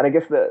quickly. And I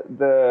guess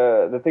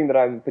the thing that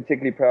I'm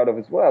particularly proud of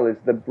as well is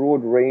the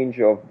broad range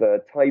of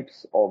the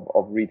types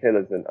of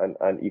retailers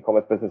and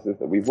e-commerce businesses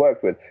that we've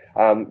worked with.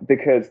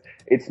 Because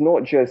it's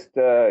not just,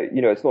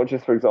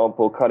 for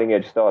example, cutting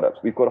edge startups.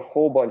 We've got a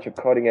whole bunch of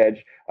cutting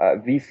edge,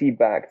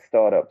 VC-backed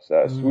startups,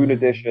 Swoon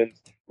Editions,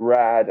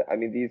 Rad. I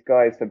mean, these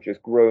guys have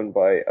just grown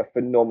by a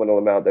phenomenal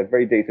amount. They're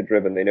very data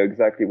driven. They know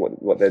exactly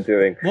what they're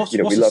doing. What's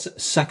the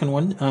second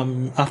one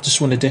after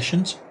Swoon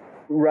Editions?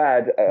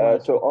 Rad.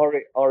 So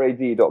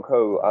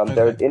rad.co. Okay.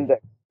 They're an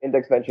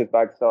Index Ventures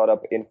backed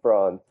startup in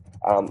France.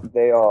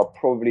 They are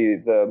probably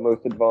the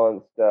most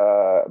advanced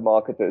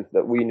marketers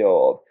that we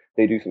know of.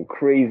 They do some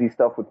crazy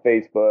stuff with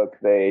Facebook.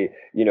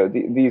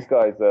 These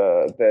guys,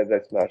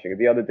 they're smashing it.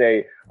 The other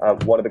day,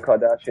 one of the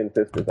Kardashian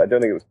sisters, I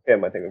don't think it was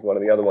Kim, I think it was one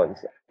of the other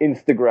ones,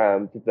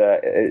 Instagrammed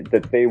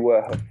that they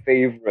were her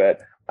favorite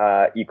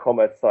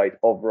e-commerce site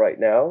of right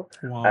now.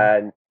 Wow.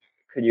 And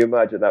can you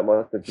imagine that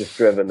must have just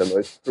driven the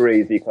most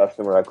crazy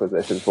customer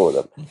acquisition for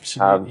them?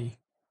 Absolutely.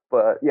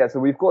 But yeah, so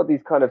we've got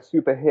these kind of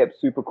super hip,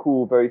 super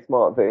cool, very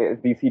smart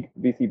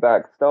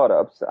VC-backed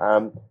startups.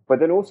 But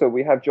then also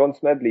we have John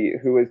Smedley,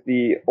 who is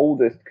the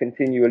oldest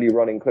continually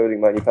running clothing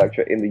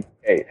manufacturer in the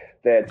UK.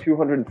 They're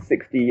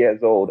 260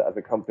 years old as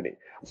a company.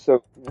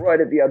 So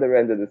right at the other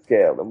end of the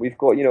scale. And we've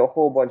got, a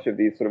whole bunch of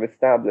these sort of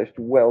established,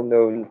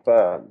 well-known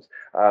firms.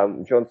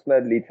 John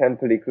Smedley,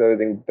 Temperley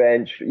Clothing,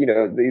 Bench,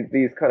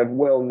 these kind of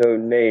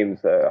well-known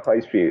names, high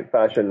street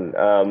fashion,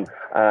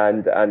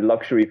 and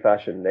luxury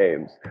fashion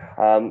names.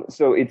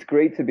 So it's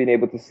great to be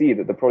able to see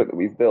that the product that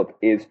we've built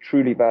is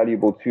truly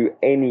valuable to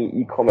any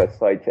e-commerce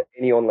site, to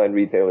any online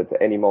retailer,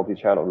 to any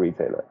multi-channel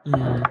retailer.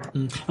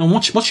 Mm-hmm. And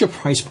what's your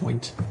price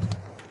point?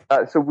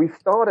 So we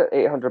start at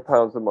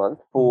 £800 a month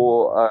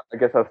for, I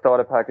guess, our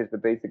starter package, the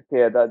basic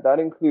tier. That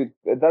includes,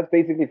 that's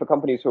basically for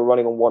companies who are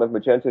running on one of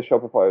Magento,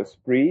 Shopify, or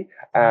Spree,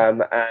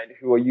 and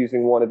who are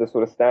using one of the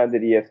sort of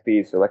standard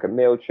ESPs, so like a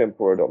MailChimp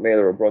or a .mail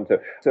or a Bronto.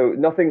 So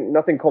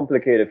nothing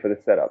complicated for the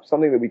setup,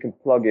 something that we can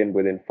plug in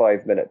within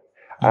 5 minutes.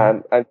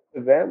 And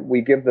for them, we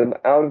give them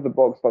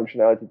out-of-the-box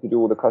functionality to do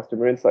all the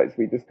customer insights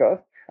we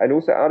discussed, and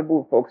also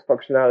out-of-the-box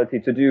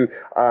functionality to do,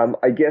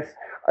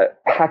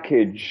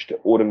 packaged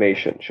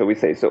automation, shall we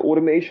say. So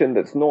automation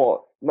that's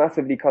not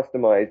massively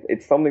customized.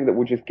 It's something that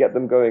will just get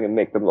them going and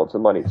make them lots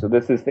of money. So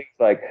this is things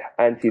like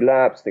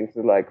anti-lapse, things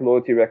like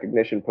loyalty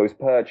recognition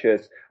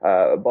post-purchase,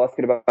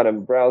 basket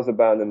abandonment, browser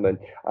abandonment.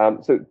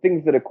 So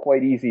things that are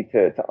quite easy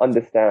to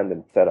understand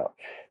and set up.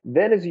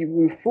 Then as you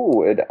move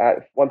forward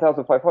at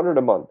 1,500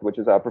 a month, which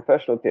is our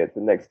professional tier, it's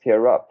the next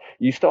tier up,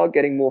 you start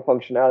getting more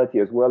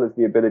functionality as well as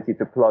the ability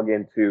to plug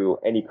into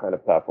any kind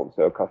of platform.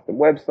 So a custom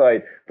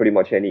website, pretty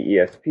much any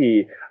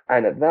ESP.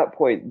 And at that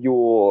point,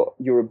 your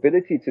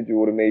ability to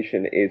do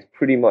automation is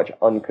pretty much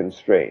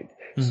unconstrained.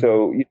 Mm-hmm.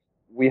 So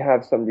we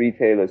have some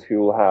retailers who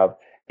will have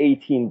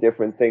 18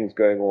 different things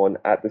going on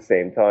at the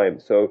same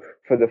time. So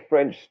for the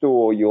French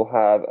store, you'll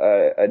have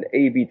an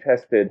A/B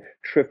tested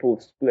triple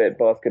split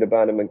basket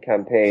abandonment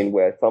campaign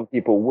where some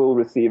people will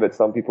receive it,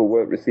 some people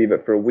won't receive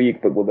it for a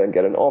week, but will then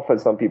get an offer.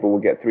 Some people will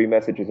get 3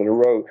 messages in a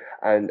row,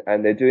 and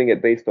they're doing it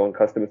based on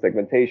customer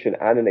segmentation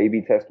and an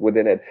A/B test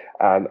within it.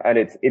 And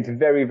it's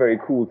very, very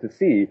cool to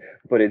see,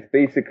 but it's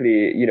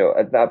basically,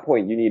 at that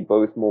point, you need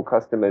both more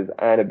customers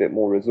and a bit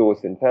more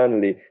resource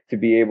internally to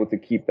be able to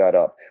keep that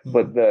up. Mm-hmm.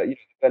 But the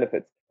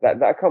benefits,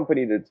 that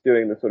company that's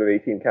doing the sort of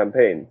 18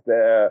 campaigns,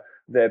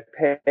 they're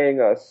paying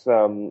us, I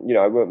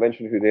won't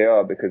mention who they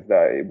are because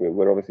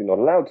we're obviously not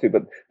allowed to,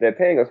 but they're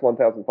paying us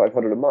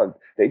 1,500 a month.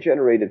 They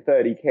generated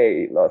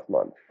 30K last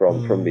month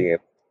from being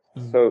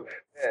able. So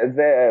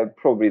they're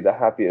probably the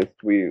happiest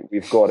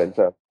we've got in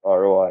terms of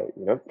ROI,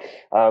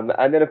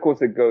 and then of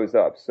course it goes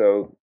up.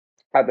 So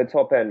at the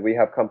top end, we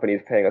have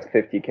companies paying us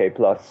 50K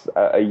plus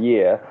a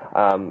year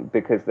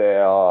because they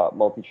are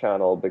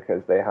multi-channel,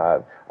 because they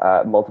have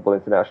multiple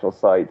international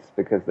sites,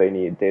 because they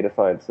need data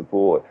science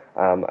support.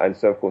 And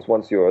so, of course,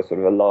 once you're a sort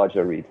of a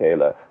larger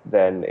retailer,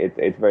 then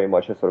it's very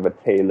much a sort of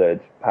a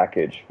tailored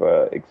package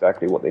for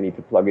exactly what they need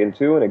to plug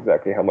into and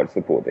exactly how much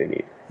support they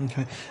need.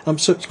 Okay.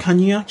 So can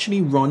you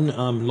actually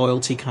run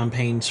loyalty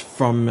campaigns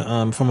from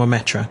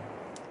Ometra?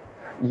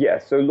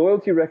 Yes, so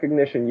loyalty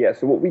recognition, yes.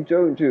 So what we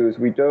don't do is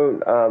we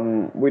don't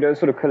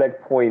sort of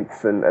collect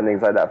points and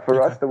things like that.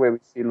 For us, the way we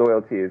see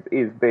loyalty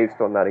is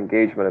based on that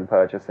engagement and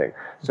purchasing.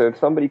 So if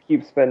somebody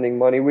keeps spending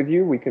money with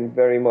you, we can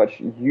very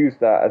much use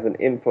that as an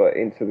input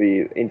into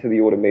the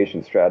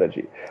automation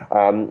strategy.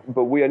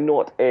 But we are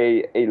not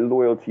a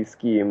loyalty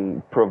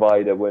scheme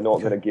provider. We're not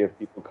going to give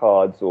people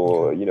cards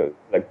or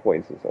like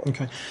points and so on.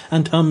 Okay.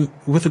 And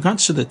with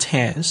regards to the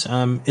tiers,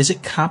 is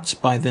it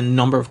capped by the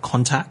number of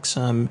contacts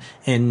in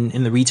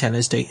the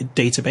retailer's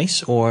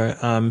database, or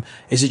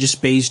is it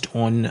just based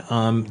on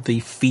the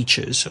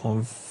features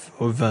of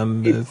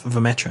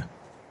Ometra?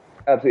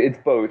 Absolutely,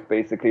 it's both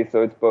basically.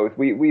 So it's both.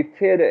 We've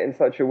tiered it in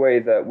such a way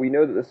that we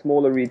know that the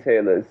smaller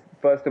retailers,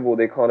 first of all,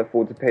 they can't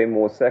afford to pay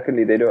more.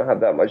 Secondly, they don't have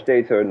that much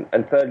data,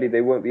 and thirdly,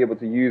 they won't be able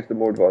to use the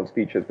more advanced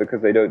features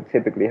because they don't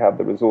typically have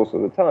the resource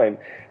or the time.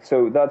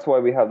 So that's why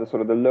we have the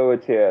sort of the lower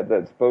tier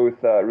that's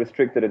both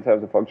restricted in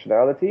terms of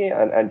functionality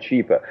and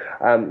cheaper.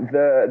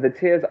 The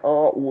tiers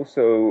are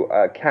also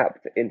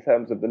capped in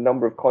terms of the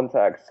number of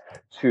contacts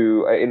in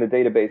the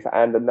database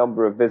and the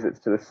number of visits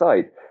to the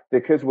site,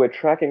 because we're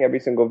tracking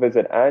every single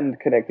visit and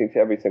connecting to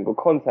every single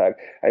contact.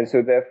 And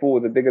so therefore,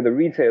 the bigger the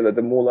retailer,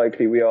 the more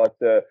likely we are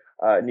to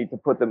need to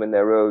put them in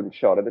their own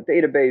shard of the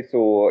database,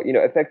 or,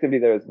 effectively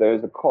there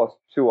is a cost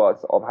to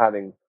us of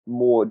having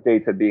more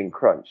data being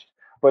crunched.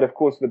 But of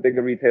course, the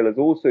bigger retailers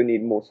also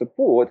need more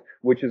support,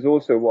 which is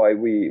also why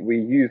we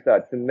use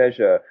that to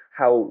measure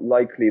how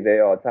likely they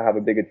are to have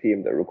a bigger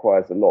team that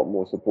requires a lot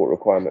more support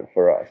requirement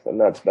for us.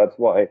 And that's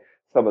why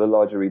some of the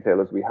larger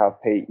retailers we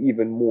have pay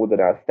even more than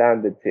our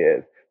standard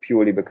tiers,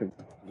 purely because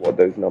of what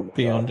those numbers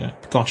beyond are.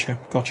 It.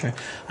 Gotcha.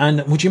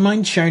 And would you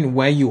mind sharing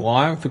where you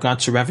are with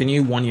regards to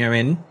revenue 1 year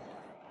in?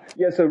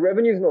 Yeah, so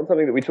revenue is not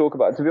something that we talk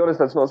about. To be honest,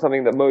 that's not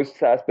something that most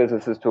SaaS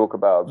businesses talk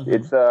about. Mm-hmm.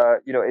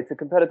 It's a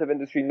competitive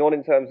industry, not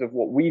in terms of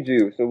what we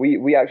do. So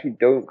we actually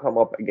don't come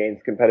up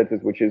against competitors,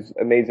 which is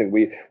amazing.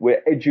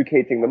 We're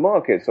educating the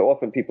market. So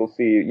often people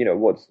see,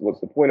 what's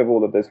the point of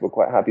all of this? We're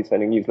quite happy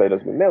sending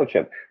newsletters with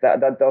MailChimp.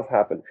 That does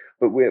happen,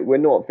 but we're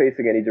not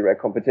facing any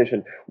direct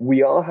competition.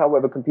 We are,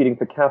 however, competing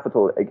for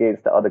capital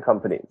against the other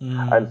companies,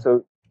 and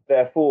so.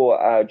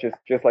 Therefore,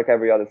 just like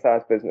every other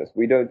SaaS business,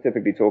 we don't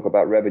typically talk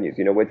about revenues.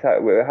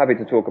 We're happy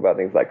to talk about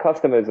things like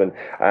customers and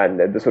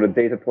the sort of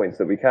data points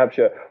that we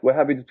capture. We're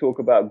happy to talk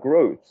about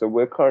growth. So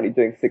we're currently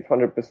doing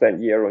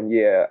 600%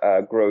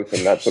 year-on-year growth,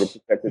 and that's sort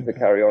of projected to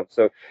carry on.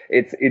 So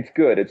it's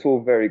good. It's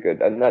all very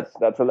good, and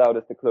that's allowed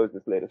us to close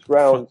this latest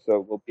round.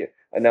 So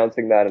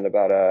announcing that in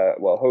about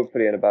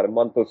hopefully in about a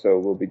month or so,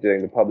 we'll be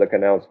doing the public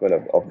announcement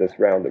of this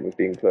round that was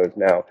being closed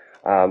now.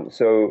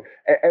 So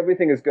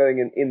everything is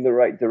going in the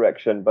right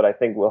direction, but I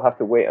think we'll have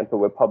to wait until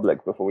we're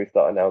public before we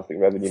start announcing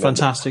revenue.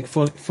 Fantastic.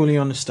 Fully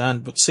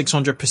understand, but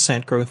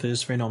 600% growth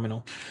is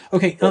phenomenal.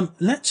 Okay.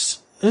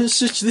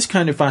 This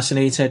kind of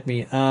fascinated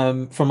me,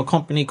 from a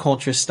company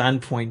culture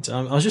standpoint.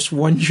 I was just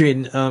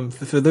wondering,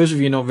 for those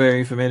of you not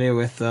very familiar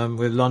with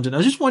London, I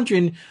was just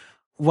wondering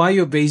why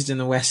you're based in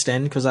the West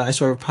End, because I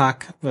saw a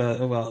pack,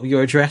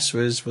 your address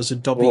was a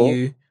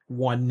W1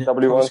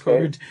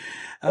 postcode.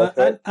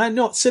 And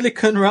not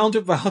Silicon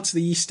Roundabout to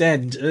the East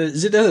End.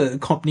 Is it a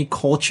company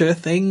culture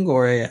thing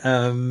or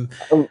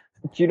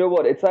do you know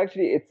what? It's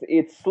actually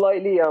it's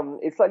slightly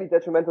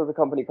detrimental to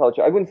company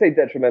culture. I wouldn't say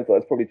detrimental;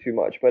 that's probably too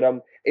much. But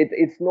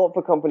it's not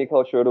for company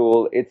culture at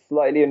all. It's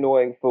slightly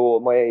annoying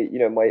for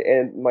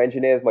my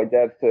engineers, my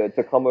devs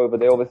to come over.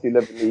 They obviously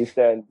live in the East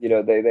End.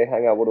 They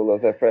hang out with all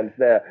of their friends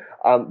there.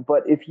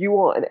 But if you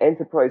are an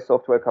enterprise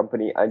software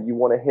company and you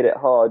want to hit it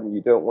hard and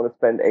you don't want to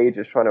spend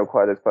ages trying to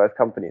acquire those first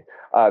customers,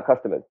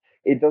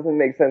 it doesn't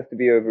make sense to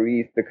be over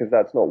East, because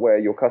that's not where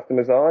your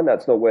customers are and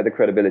that's not where the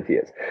credibility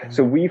is. Mm-hmm.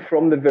 So we,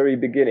 from the very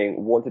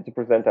beginning, wanted to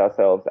present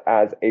ourselves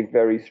as a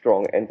very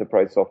strong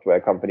enterprise software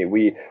company.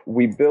 We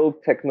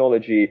build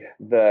technology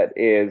that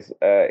is,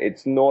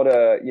 it's not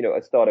a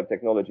startup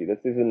technology.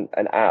 This isn't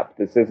an app.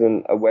 This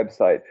isn't a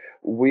website.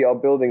 We are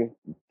building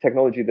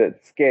technology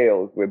that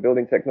scales. We're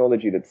building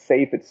technology that's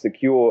safe, it's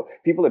secure.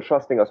 People are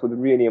trusting us with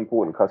really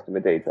important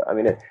customer data. I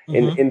mean,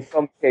 in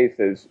some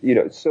cases,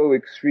 so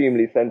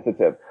extremely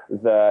sensitive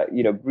that,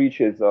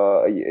 breaches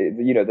are,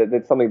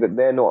 that's something that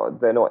they're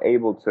not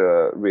able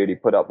to really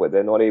put up with.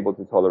 They're not able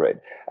to tolerate.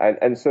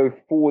 And so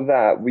for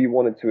that, we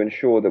wanted to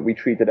ensure that we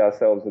treated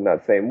ourselves in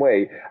that same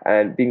way.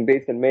 And being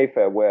based in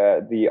Mayfair, where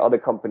the other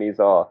companies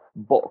are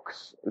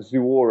Box,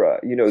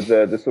 Zuora,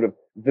 the sort of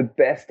the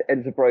best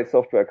enterprise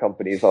software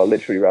companies are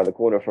literally around the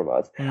corner from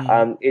us.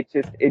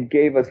 It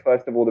gave us,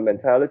 first of all, the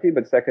mentality,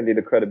 but secondly,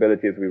 the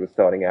credibility as we were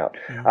starting out.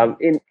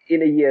 In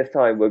a year's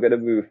time, we're going to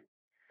move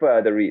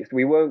further east.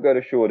 We won't go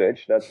to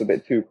Shoreditch. That's a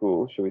bit too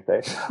cool, shall we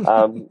say?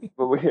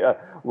 But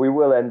we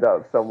will end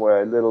up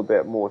somewhere a little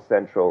bit more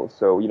central.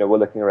 So, we're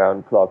looking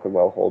around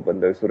Clerkenwell, Holborn,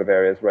 those sort of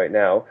areas right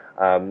now.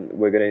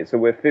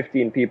 We're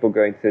 15 people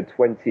going to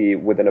 20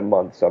 within a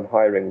month. So I'm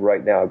hiring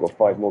right now. I've got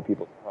 5 more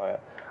people to hire.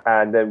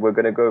 And then we're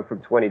going to go from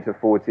 20 to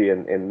 40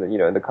 in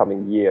the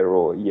coming year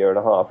or year and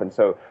a half. And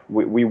so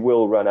we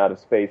will run out of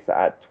space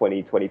at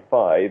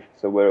 2025.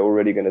 So we're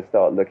already going to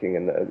start looking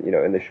in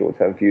the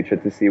short-term future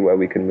to see where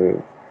we can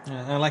move.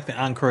 Yeah, I like the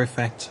anchor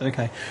effect.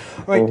 Okay.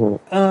 All right.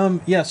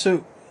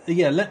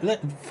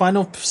 Mm-hmm.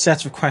 Final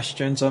set of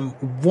questions.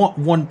 What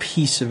one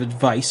piece of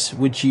advice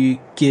would you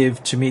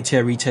give to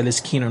mid-tier retailers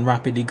keen on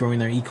rapidly growing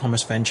their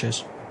e-commerce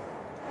ventures?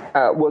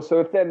 So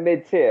if they're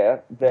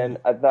mid-tier, then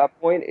at that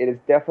point, it is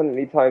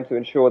definitely time to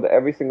ensure that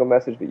every single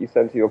message that you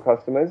send to your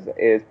customers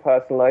is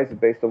personalized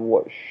based on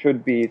what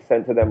should be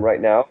sent to them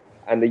right now,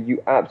 and that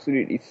you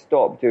absolutely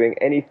stop doing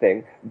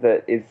anything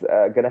that is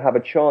going to have a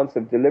chance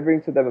of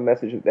delivering to them a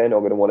message that they're not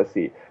going to want to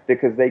see,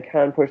 because they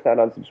can push that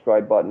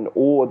unsubscribe button,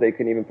 or they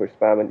can even push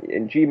spam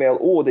in Gmail,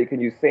 or they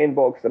can use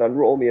Sanebox and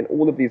Unroll Me and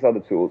all of these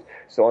other tools.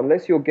 So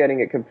unless you're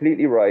getting it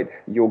completely right,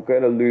 you're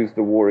going to lose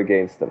the war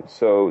against them.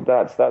 So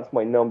that's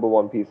my number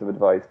one piece of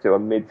advice to a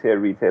mid-tier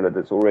retailer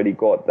that's already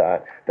got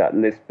that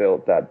list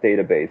built, that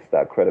database,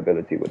 that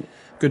credibility with it.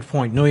 Good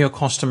point. Know your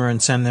customer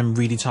and send them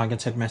really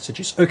targeted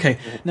messages. Okay.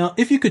 Now,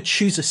 if you could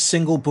choose a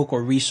single book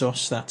or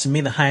resource that's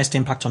made the highest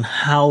impact on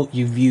how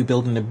you view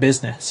building a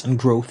business and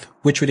growth,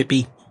 which would it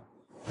be?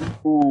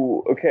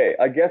 Ooh, okay.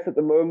 I guess at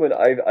the moment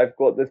I've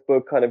got this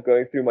book kind of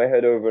going through my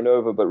head over and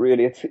over, but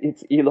really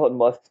it's Elon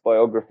Musk's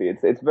biography.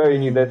 It's very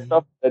new.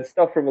 There's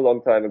stuff from a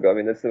long time ago. I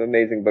mean, there's some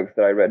amazing books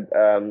that I read.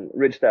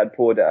 Rich Dad,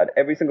 Poor Dad.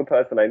 Every single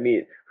person I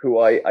meet who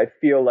I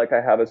feel like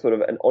I have a sort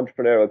of an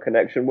entrepreneurial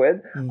connection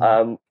with,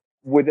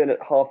 within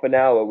half an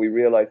hour, we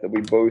realized that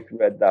we both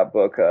read that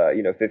book,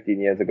 15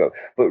 years ago.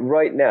 But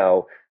right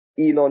now,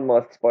 Elon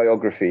Musk's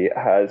biography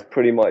has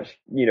pretty much,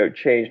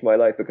 changed my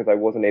life because I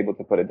wasn't able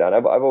to put it down.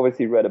 I've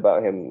obviously read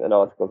about him in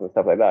articles and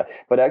stuff like that,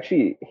 but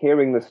actually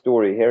hearing the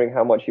story, hearing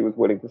how much he was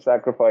willing to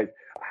sacrifice,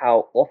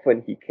 how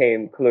often he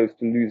came close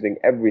to losing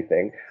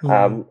everything,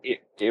 it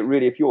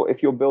really, if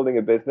you're building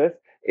a business,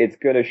 it's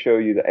going to show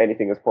you that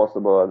anything is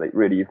possible and that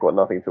really you've got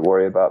nothing to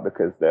worry about,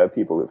 because there are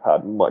people who've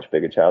had much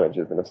bigger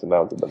challenges and have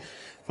surmounted them.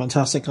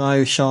 Fantastic.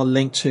 I shall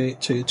link to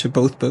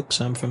both books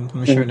from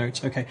the show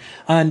notes. Okay.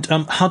 And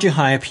how do you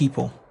hire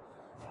people?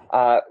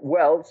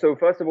 So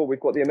first of all, we've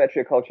got the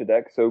Emetria Culture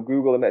Deck. So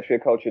Google Emetria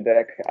Culture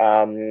Deck.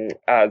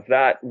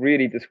 That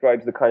really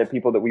describes the kind of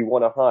people that we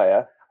want to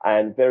hire.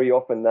 And very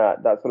often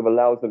that sort of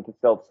allows them to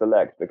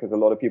self-select, because a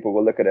lot of people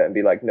will look at it and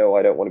be like, no,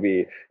 I don't want to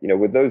be,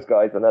 with those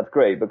guys. And that's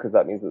great, because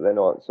that means that they're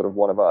not sort of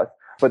one of us.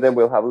 But then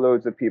we'll have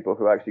loads of people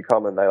who actually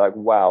come and they're like,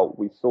 wow,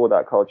 we saw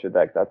that culture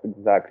deck. That's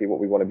exactly what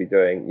we want to be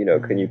doing.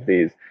 Can you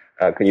please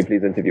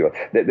interview us?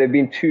 There've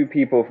been two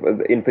people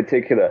in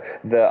particular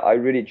that I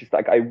really just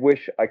I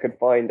wish I could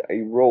find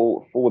a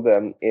role for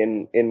them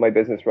in my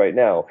business right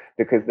now,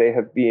 because they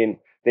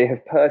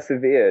have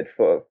persevered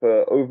for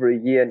over a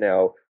year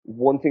now,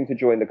 wanting to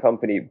join the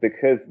company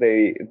because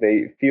they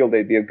feel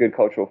they'd be a good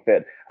cultural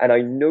fit. And I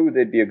know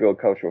they'd be a good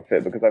cultural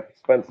fit because I've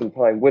spent some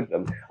time with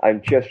them.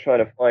 I'm just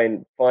trying to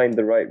find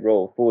the right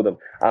role for them.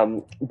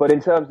 But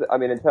in terms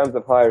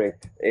of hiring,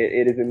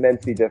 it is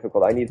immensely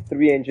difficult. I need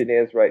 3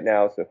 engineers right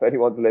now. So if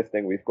anyone's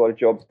listening, we've got a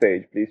jobs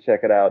page. Please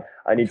check it out.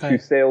 I need 2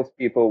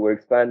 salespeople. We're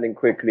expanding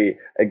quickly.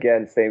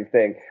 Again, same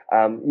thing.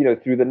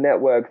 Through the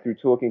network, through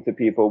talking to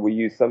people, we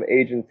use some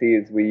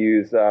agencies. We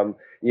use, some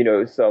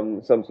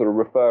sort of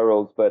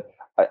referrals. But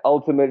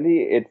ultimately,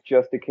 it's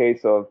just a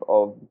case of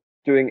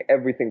doing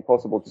everything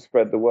possible to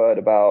spread the word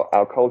about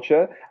our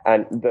culture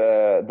and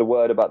the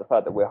word about the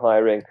fact that we're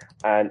hiring,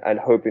 and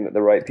hoping that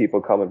the right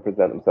people come and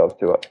present themselves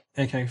to us.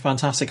 Okay,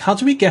 fantastic. How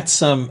do we get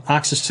some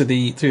access to a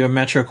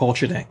Metria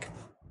culture deck?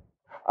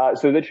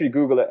 So literally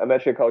Google it, a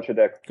Metria culture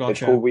deck. Gotcha.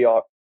 It's called We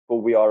Are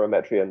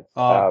Ametrians.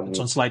 It's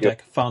on Slide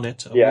Deck. Found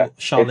it. Yeah.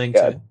 Shall link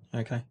to it.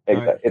 Okay.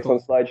 Exactly. Right, it's cool.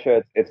 on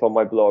SlideShare. It's on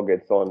my blog.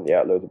 It's on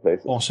loads of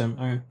places. Awesome.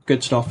 Oh,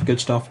 good stuff.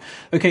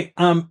 Okay.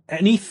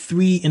 Any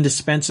 3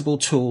 indispensable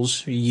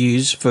tools you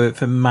use for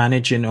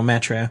managing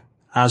Ometria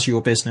as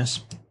your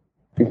business?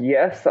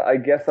 Yes, I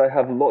guess I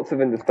have lots of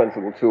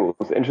indispensable tools.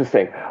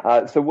 Interesting.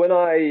 So when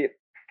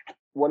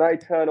I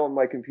turn on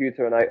my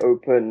computer and I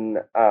open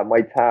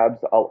my tabs,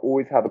 I'll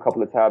always have a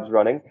couple of tabs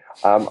running.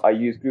 I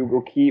use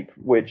Google Keep,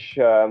 which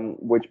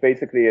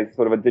basically is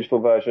sort of a digital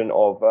version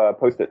of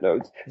Post-it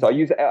notes. So I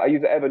use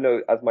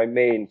Evernote as my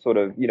main sort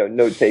of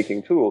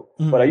note-taking tool,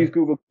 but I use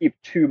Google Keep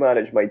to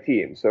manage my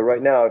team. So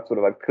right now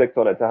I've clicked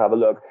on it to have a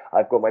look.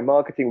 I've got my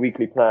marketing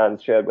weekly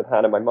plans shared with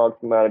Hannah, my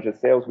marketing manager,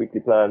 sales weekly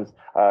plans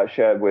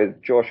shared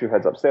with Josh, who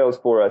heads up sales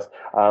for us.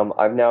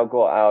 I've now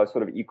got our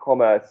sort of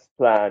e-commerce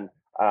plan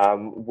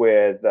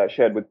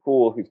shared with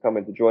Paul, who's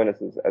coming to join us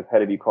as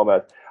head of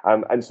e-commerce.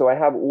 And so I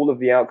have all of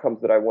the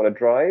outcomes that I want to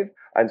drive.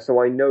 And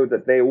so I know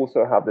that they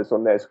also have this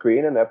on their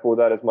screen. And therefore,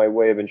 that is my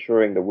way of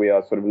ensuring that we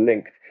are sort of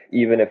linked,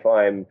 even if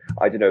I'm,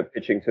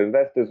 pitching to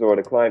investors or at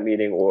a client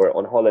meeting or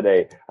on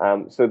holiday.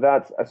 So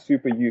that's a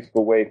super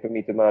useful way for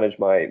me to manage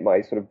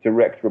my sort of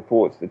direct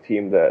reports, the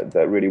team that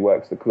really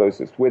works the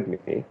closest with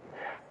me.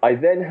 I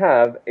then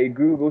have a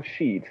Google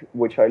Sheet,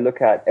 which I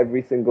look at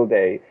every single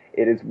day.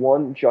 It is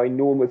one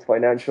ginormous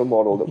financial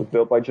model that was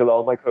built by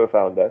Jalal, my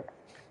co-founder,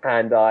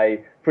 and I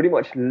pretty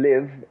much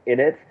live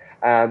in it.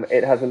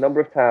 It has a number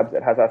of tabs.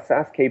 It has our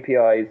SaaS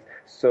KPIs.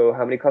 So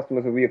how many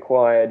customers have we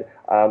acquired?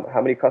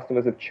 How many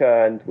customers have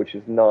churned, which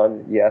is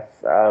none. Yes.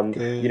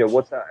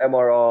 What's our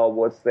MRR?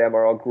 What's the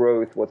MRR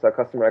growth? What's our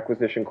customer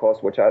acquisition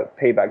cost? What's our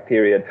payback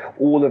period?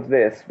 All of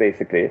this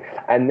basically.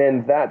 And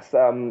then that's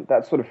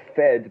sort of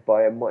fed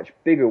by a much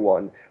bigger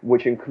one,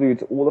 which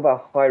includes all of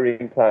our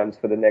hiring plans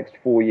for the next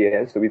 4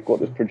 years. So we've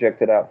got this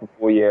projected out for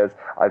 4 years.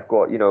 I've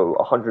got,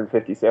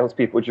 150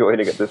 salespeople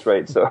joining at this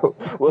rate. So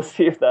we'll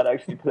see if that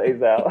actually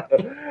plays out.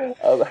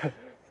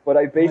 But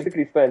I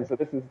basically spend, so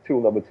this is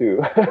tool number 2.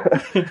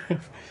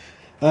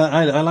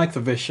 I like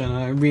the vision.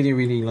 I really,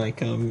 really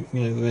like the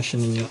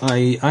vision.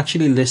 I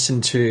actually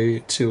listened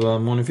to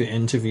one of your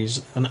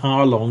interviews, an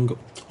hour long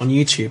on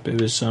YouTube.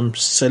 It was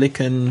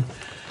Silicon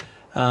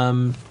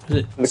Reel.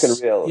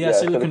 Yeah,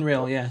 Silicon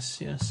Reel. Yes.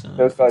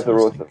 Those guys are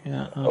awesome.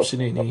 Yeah,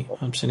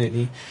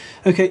 absolutely.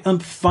 Okay.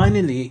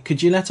 Finally,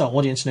 could you let our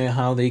audience know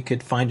how they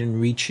could find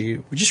and reach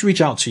you? Just reach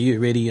out to you,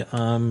 really.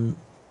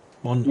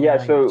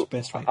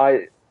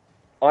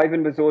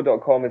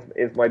 IvanMazur.com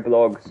is my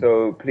blog,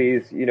 so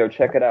please,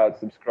 check it out,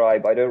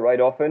 subscribe. I don't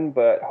write often,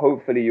 but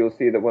hopefully you'll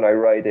see that when I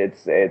write,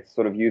 it's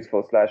sort of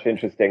useful /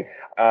 interesting.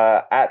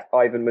 At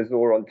Ivan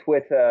Mazur on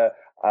Twitter.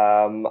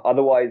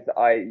 Otherwise,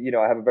 I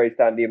have a very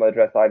standard email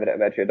address,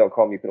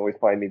 ivan@metria.com. You can always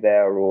find me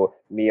there, or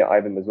me at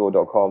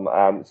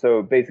ivanmazur.com.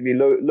 So basically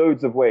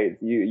loads of ways.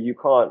 You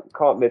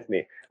can't miss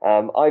me.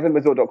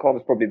 IvanMazur.com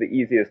is probably the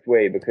easiest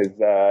way because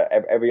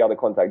every other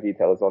contact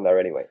detail is on there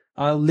anyway.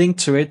 I'll link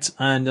to it,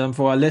 and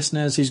for our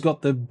listeners, he's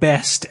got the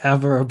best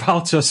ever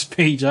About Us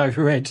page I've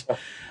read.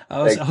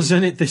 I was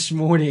on it this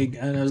morning,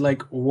 and I was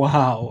like,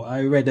 wow,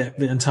 I read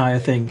the entire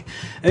thing.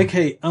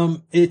 Okay,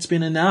 it's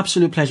been an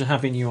absolute pleasure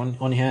having you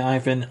on here,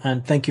 Ivan,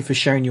 and thank you for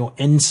sharing your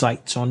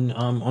insights on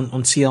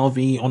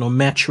CLV, on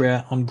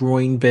Ometria, on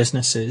growing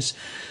businesses,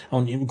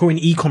 on growing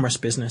e-commerce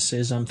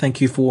businesses. Thank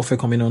you for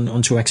coming on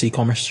 2X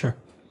e-commerce, sir.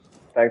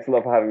 Thanks a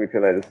lot for having me,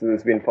 Kunle. This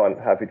has been fun.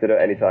 Happy to do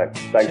it anytime.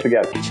 Thanks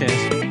again. Cheers.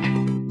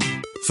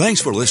 Thanks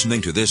for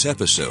listening to this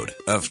episode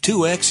of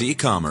 2X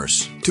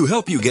E-Commerce. To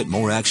help you get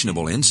more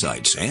actionable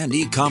insights and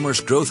e-commerce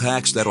growth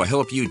hacks that will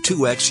help you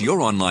 2X your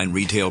online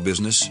retail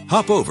business,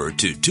 hop over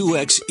to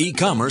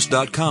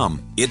 2xecommerce.com.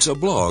 It's a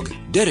blog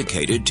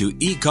dedicated to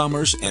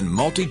e-commerce and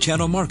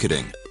multi-channel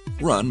marketing,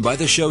 run by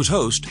the show's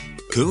host,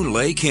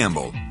 Kun-Lay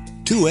Campbell.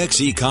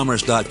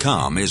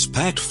 2xecommerce.com is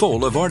packed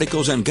full of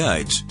articles and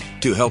guides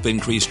to help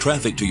increase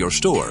traffic to your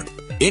store,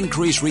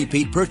 increase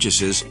repeat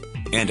purchases,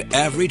 and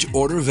average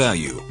order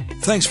value.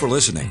 Thanks for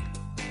listening.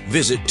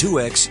 Visit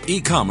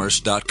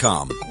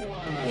 2xecommerce.com.